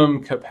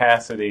minimum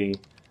capacity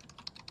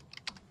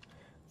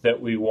that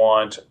we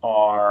want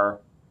our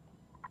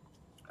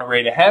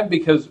array to have,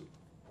 because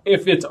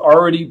if it's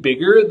already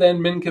bigger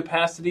than min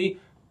capacity,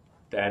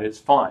 that is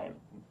fine.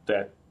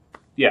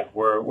 Yeah,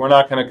 we're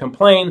not going to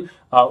complain.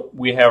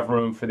 We have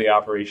room for the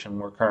operation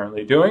we're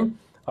currently doing.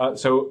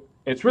 So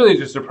it's really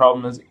just a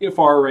problem is if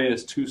our array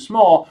is too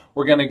small,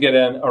 we're going to get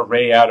an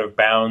array out of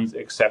bounds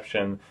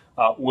exception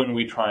when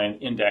we try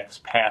and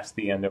index past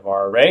the end of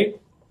our array.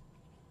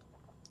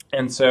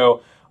 And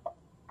so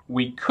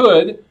we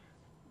could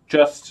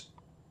just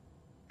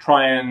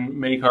try and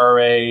make our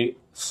array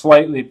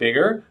slightly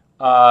bigger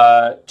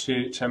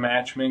to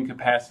match min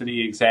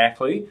capacity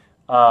exactly.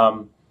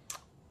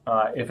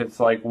 If it's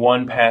like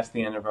 1 past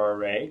the end of our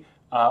array.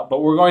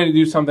 But we're going to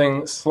do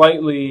something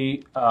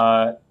slightly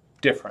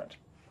different.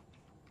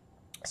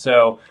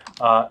 So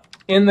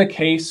in the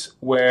case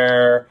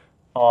where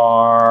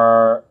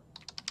our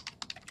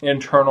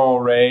internal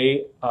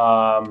array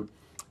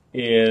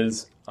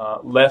is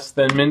less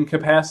than min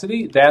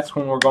capacity, that's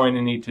when we're going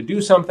to need to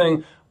do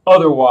something.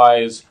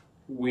 Otherwise,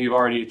 we've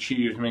already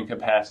achieved min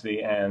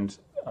capacity and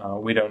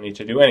we don't need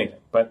to do anything.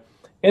 But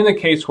in the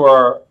case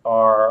where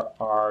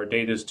our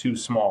data is too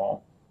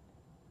small,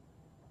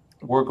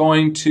 we're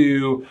going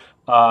to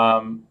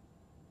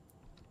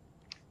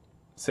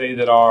say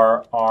that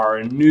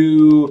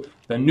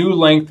the new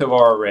length of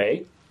our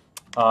array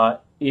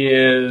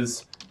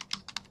is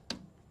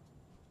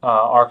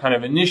our kind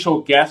of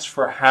initial guess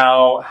for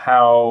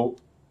how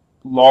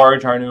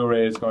large our new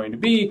array is going to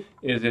be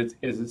is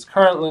its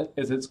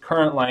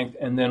current length,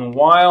 and then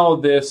while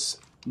this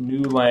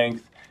new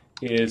length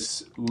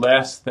is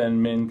less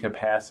than min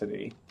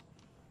capacity,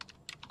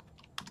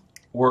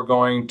 we're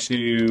going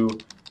to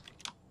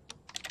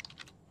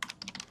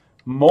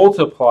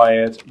multiply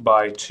it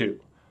by 2.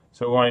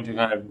 So we're going to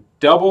kind of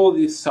double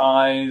the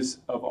size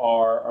of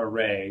our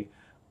array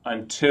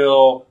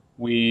until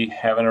we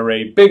have an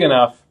array big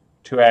enough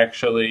to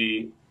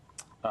actually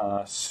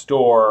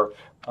store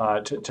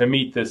to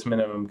meet this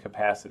minimum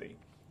capacity.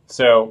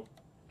 So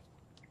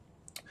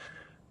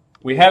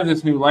we have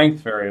this new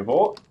length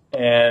variable,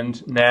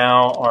 and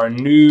now our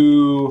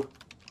new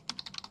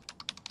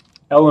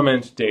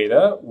element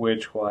data,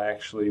 which will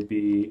actually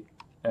be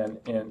an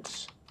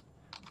int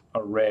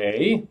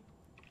array,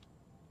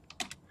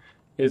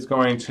 is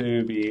going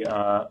to be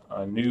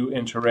a new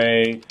int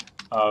array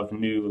of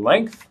new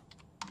length.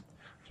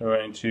 So we're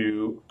going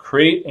to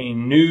create a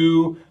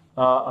new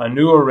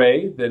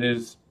array that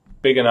is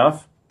big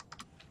enough,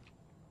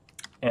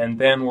 and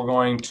then we're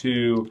going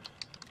to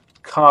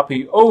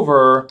copy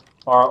over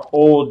our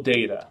old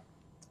data.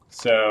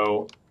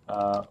 So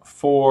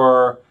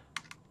for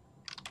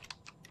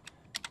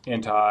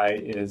int I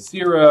is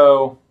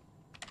 0,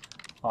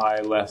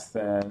 I less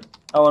than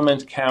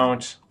element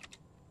count,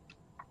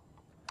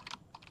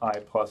 I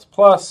plus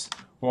plus,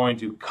 we're going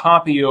to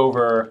copy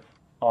over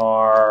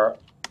our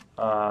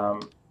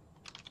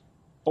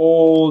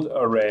old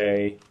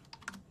array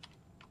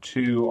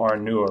to our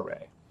new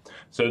array.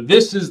 So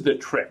this is the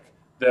trick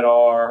that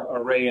our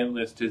array int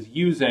list is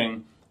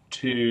using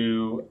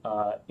to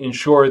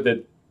ensure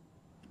that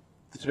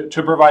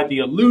to provide the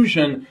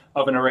illusion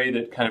of an array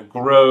that kind of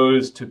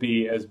grows to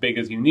be as big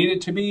as you need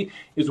it to be,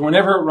 is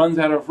whenever it runs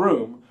out of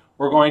room,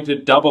 we're going to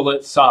double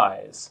its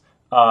size.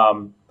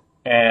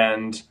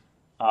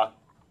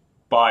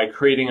 By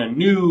creating a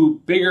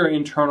new, bigger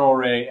internal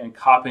array and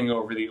copying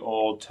over the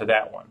old to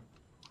that one.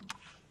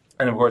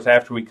 And of course,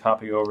 after we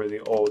copy over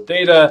the old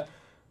data,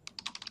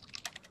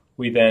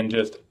 we then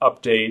just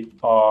update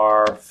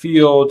our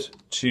field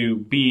to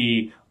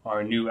be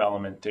our new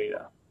element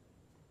data.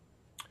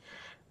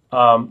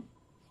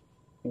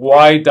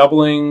 Why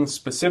doubling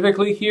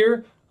specifically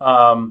here?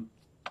 That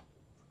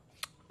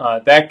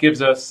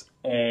gives us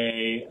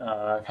a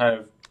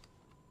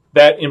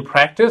that in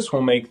practice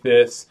will make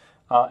this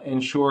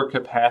ensure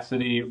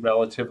capacity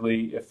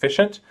relatively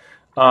efficient,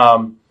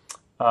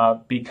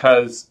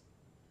 because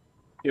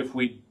if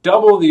we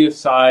double the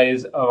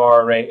size of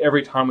our array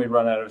every time we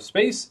run out of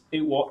space,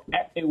 it will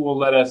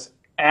let us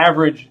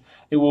average.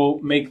 It will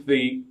make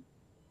the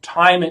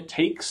time it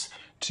takes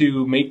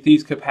to make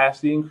these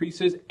capacity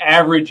increases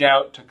average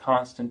out to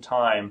constant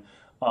time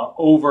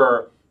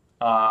over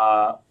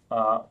n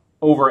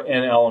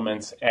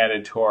elements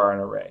added to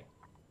our array.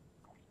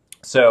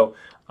 So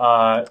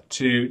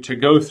to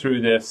go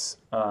through this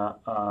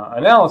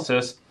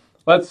analysis,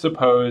 let's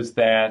suppose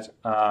that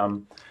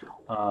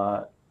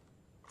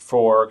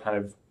for kind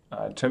of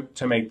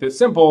to make this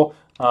simple,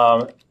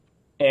 n,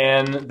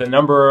 the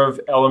number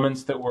of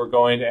elements that we're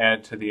going to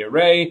add to the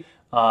array,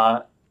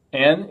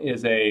 n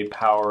is a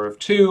power of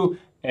 2,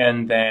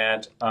 and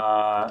that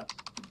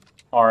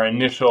our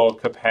initial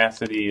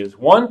capacity is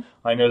 1.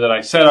 I know that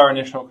I set our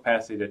initial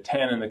capacity to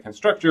 10 in the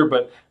constructor,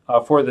 but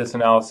for this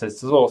analysis,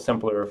 it's a little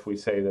simpler if we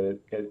say that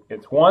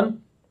it's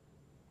 1.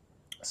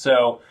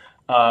 So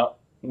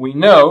we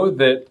know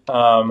that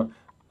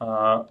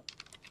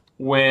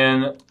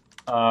when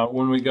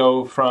we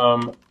go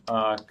from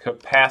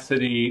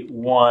capacity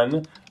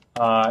 1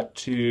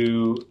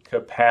 to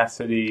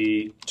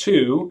capacity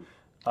 2,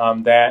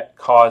 that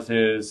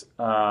causes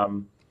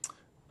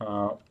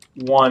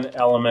one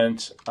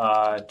element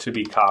to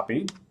be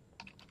copied.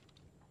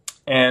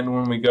 And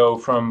when we go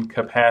from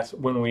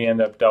when we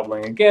end up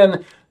doubling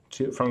again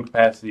from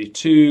capacity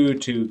 2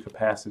 to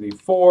capacity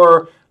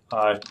 4,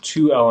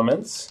 2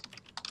 elements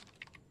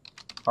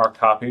are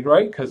copied,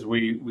 right? Because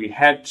we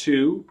had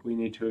 2, we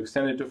need to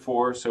extend it to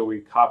 4, so we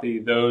copy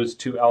those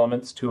 2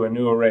 elements to a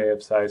new array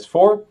of size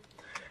 4.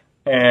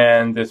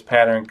 And this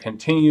pattern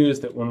continues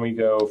that when we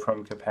go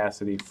from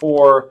capacity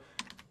 4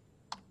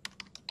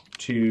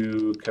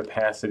 to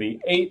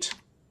capacity 8,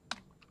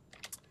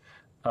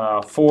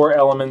 4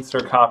 elements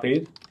are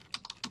copied.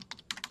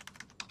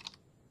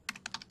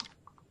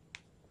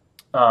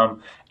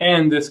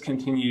 And this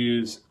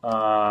continues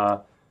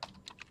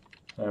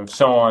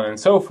so on and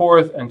so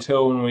forth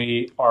until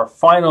when our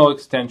final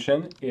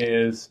extension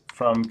is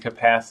from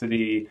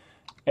capacity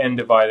n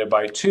divided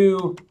by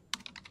 2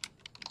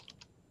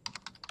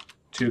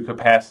 to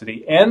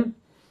capacity n.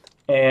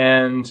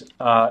 And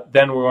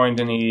then we're going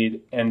to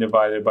need n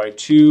divided by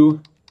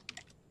 2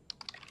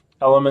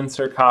 elements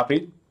are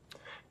copied.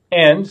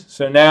 And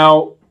so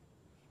now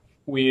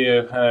we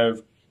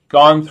have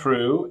gone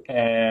through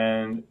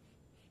and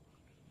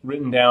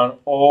written down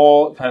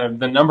all kind of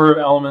the number of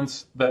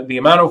elements, the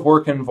amount of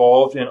work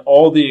involved in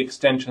all the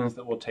extensions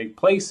that will take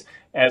place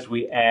as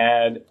we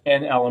add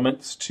n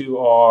elements to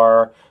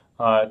our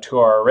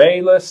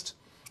array list.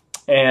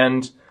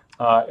 And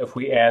if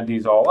we add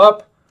these all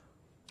up,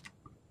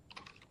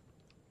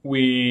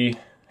 we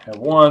have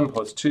 1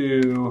 plus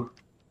 2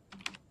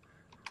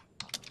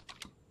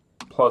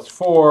 plus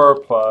 4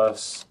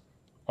 plus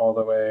all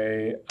the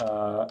way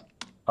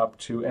up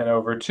to n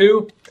over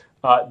 2.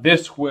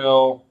 This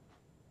will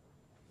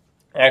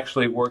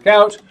actually work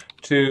out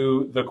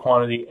to the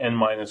quantity n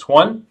minus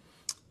 1.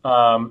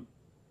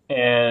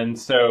 And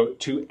so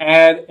to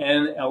add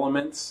n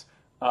elements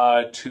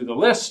to the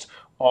list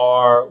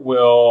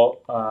will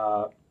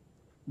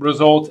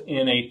result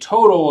in a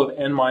total of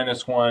n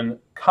minus 1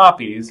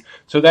 copies.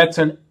 So that's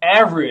an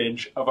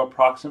average of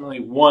approximately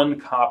 1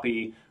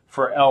 copy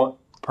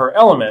per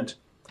element.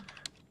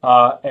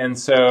 And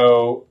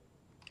so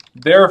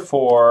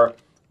therefore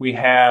we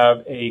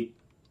have a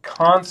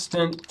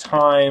constant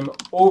time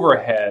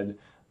overhead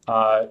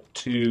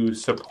to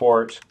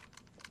support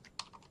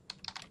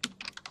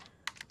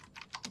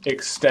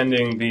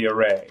extending the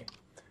array,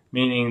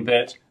 meaning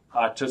that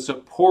to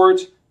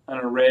support an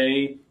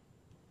array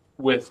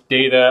with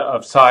data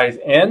of size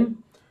n,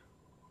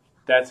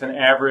 that's an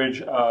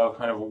average of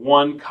kind of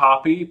 1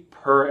 copy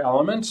per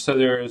element. So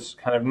there's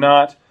kind of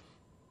not,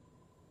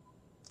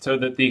 so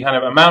that the kind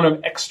of amount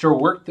of extra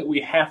work that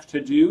we have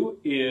to do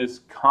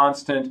is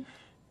constant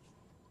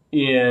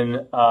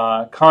in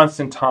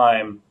constant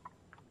time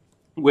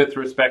with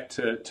respect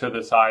to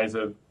the size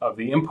of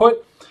the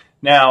input.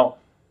 Now,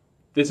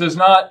 this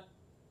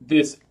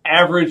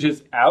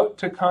averages out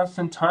to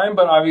constant time,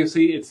 but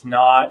obviously it's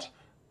not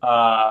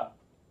kind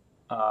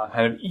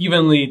of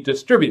evenly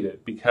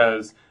distributed,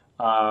 because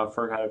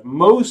for kind of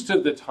most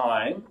of the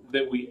time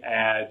that we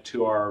add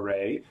to our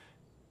array,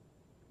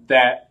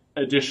 that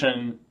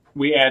addition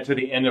we add to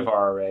the end of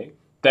our array,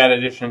 that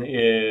addition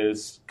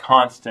is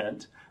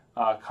constant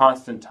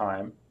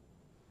time.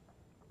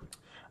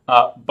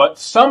 But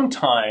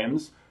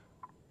sometimes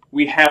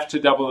we have to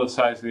double the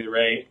size of the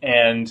array,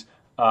 and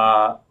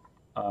that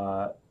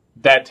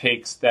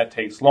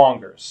takes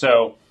longer.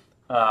 So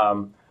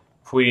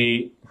if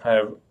we kind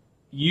of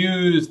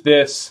use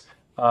this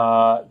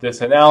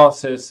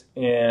analysis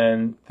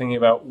in thinking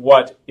about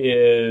what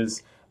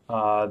is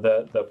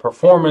the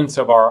performance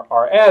of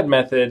our add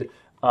method,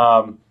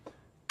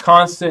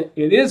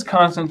 it is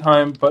constant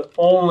time, but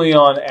only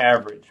on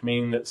average,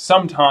 meaning that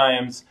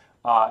sometimes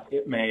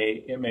it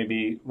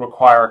may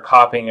require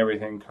copying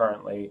everything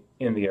currently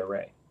in the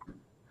array.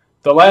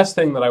 The last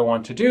thing that I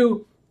want to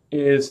do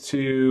is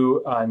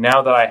to,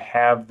 now that I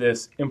have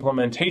this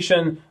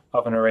implementation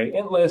of an array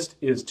int list,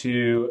 is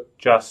to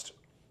just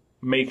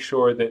make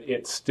sure that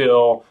it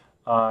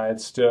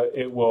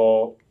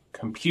will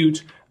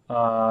compute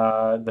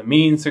the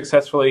mean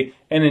successfully,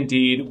 and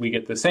indeed we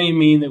get the same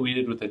mean that we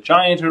did with the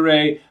giant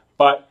array,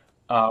 but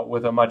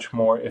with a much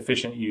more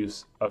efficient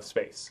use of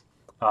space.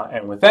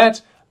 And with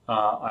that,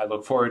 I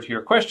look forward to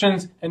your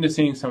questions and to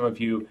seeing some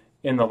of you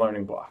in the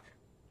learning block.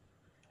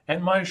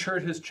 And my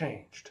shirt has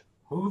changed.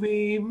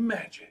 Movie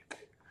magic.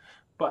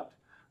 But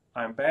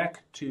I'm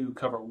back to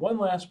cover one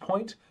last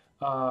point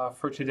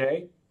for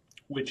today,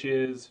 which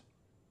is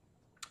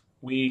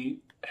we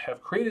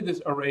have created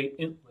this array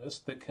int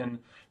list that can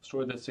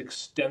store this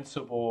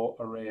extensible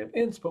array of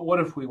ints, but what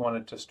if we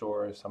wanted to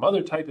store some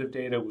other type of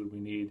data? Would we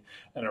need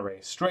an array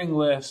string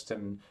list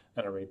and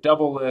an array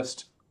double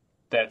list?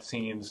 That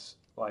seems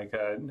like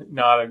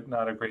not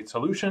a great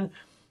solution.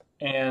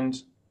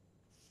 And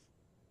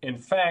in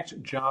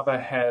fact,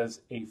 Java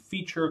has a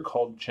feature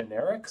called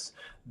generics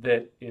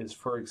that is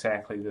for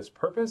exactly this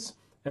purpose.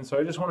 And so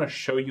I just want to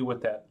show you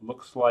what that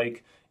looks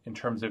like in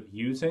terms of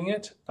using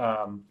it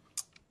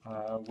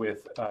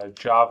with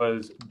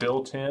Java's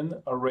built-in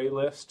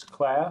ArrayList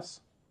class.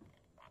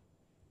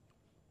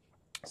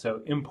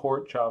 So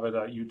import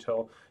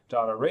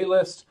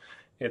java.util.ArrayList.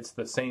 It's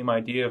the same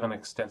idea of an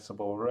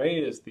extensible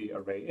array as the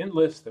array int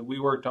list that we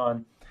worked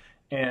on.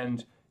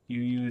 And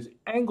you use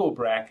angle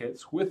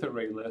brackets with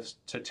ArrayList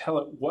to tell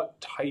it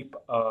what type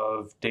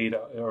of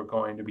data are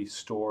going to be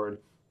stored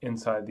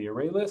inside the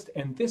ArrayList.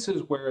 And this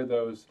is where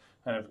those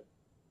kind of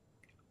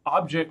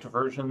object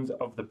versions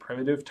of the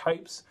primitive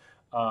types,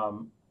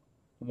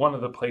 one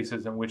of the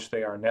places in which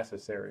they are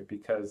necessary,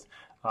 because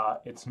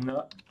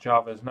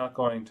Java is not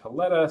going to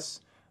let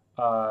us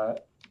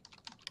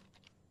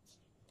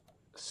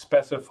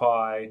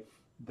specify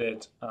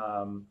that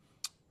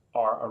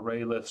our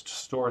array list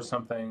stores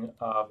something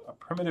of a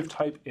primitive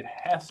type. It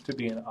has to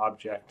be an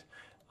object.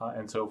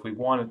 And so if we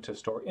wanted to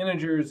store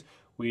integers,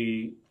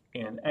 we,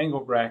 in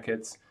angle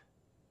brackets,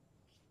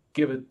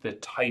 give it the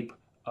type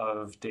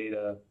of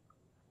data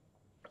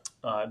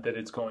that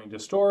it's going to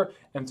store.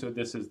 And so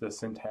this is the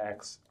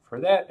syntax for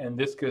that. And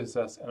this gives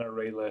us an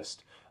array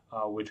list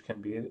which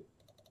can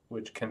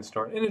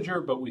store an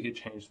integer, but we could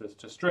change this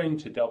to string,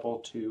 to double,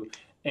 to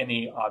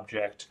any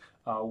object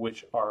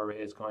which our array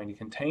is going to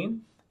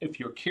contain. If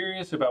you're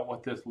curious about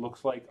what this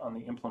looks like on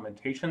the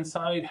implementation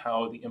side,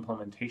 how the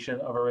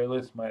implementation of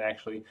ArrayList might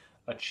actually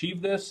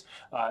achieve this,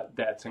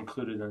 that's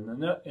included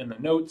in the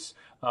notes.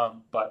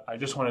 But I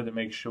just wanted to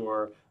make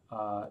sure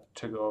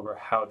to go over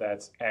how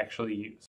that's actually used.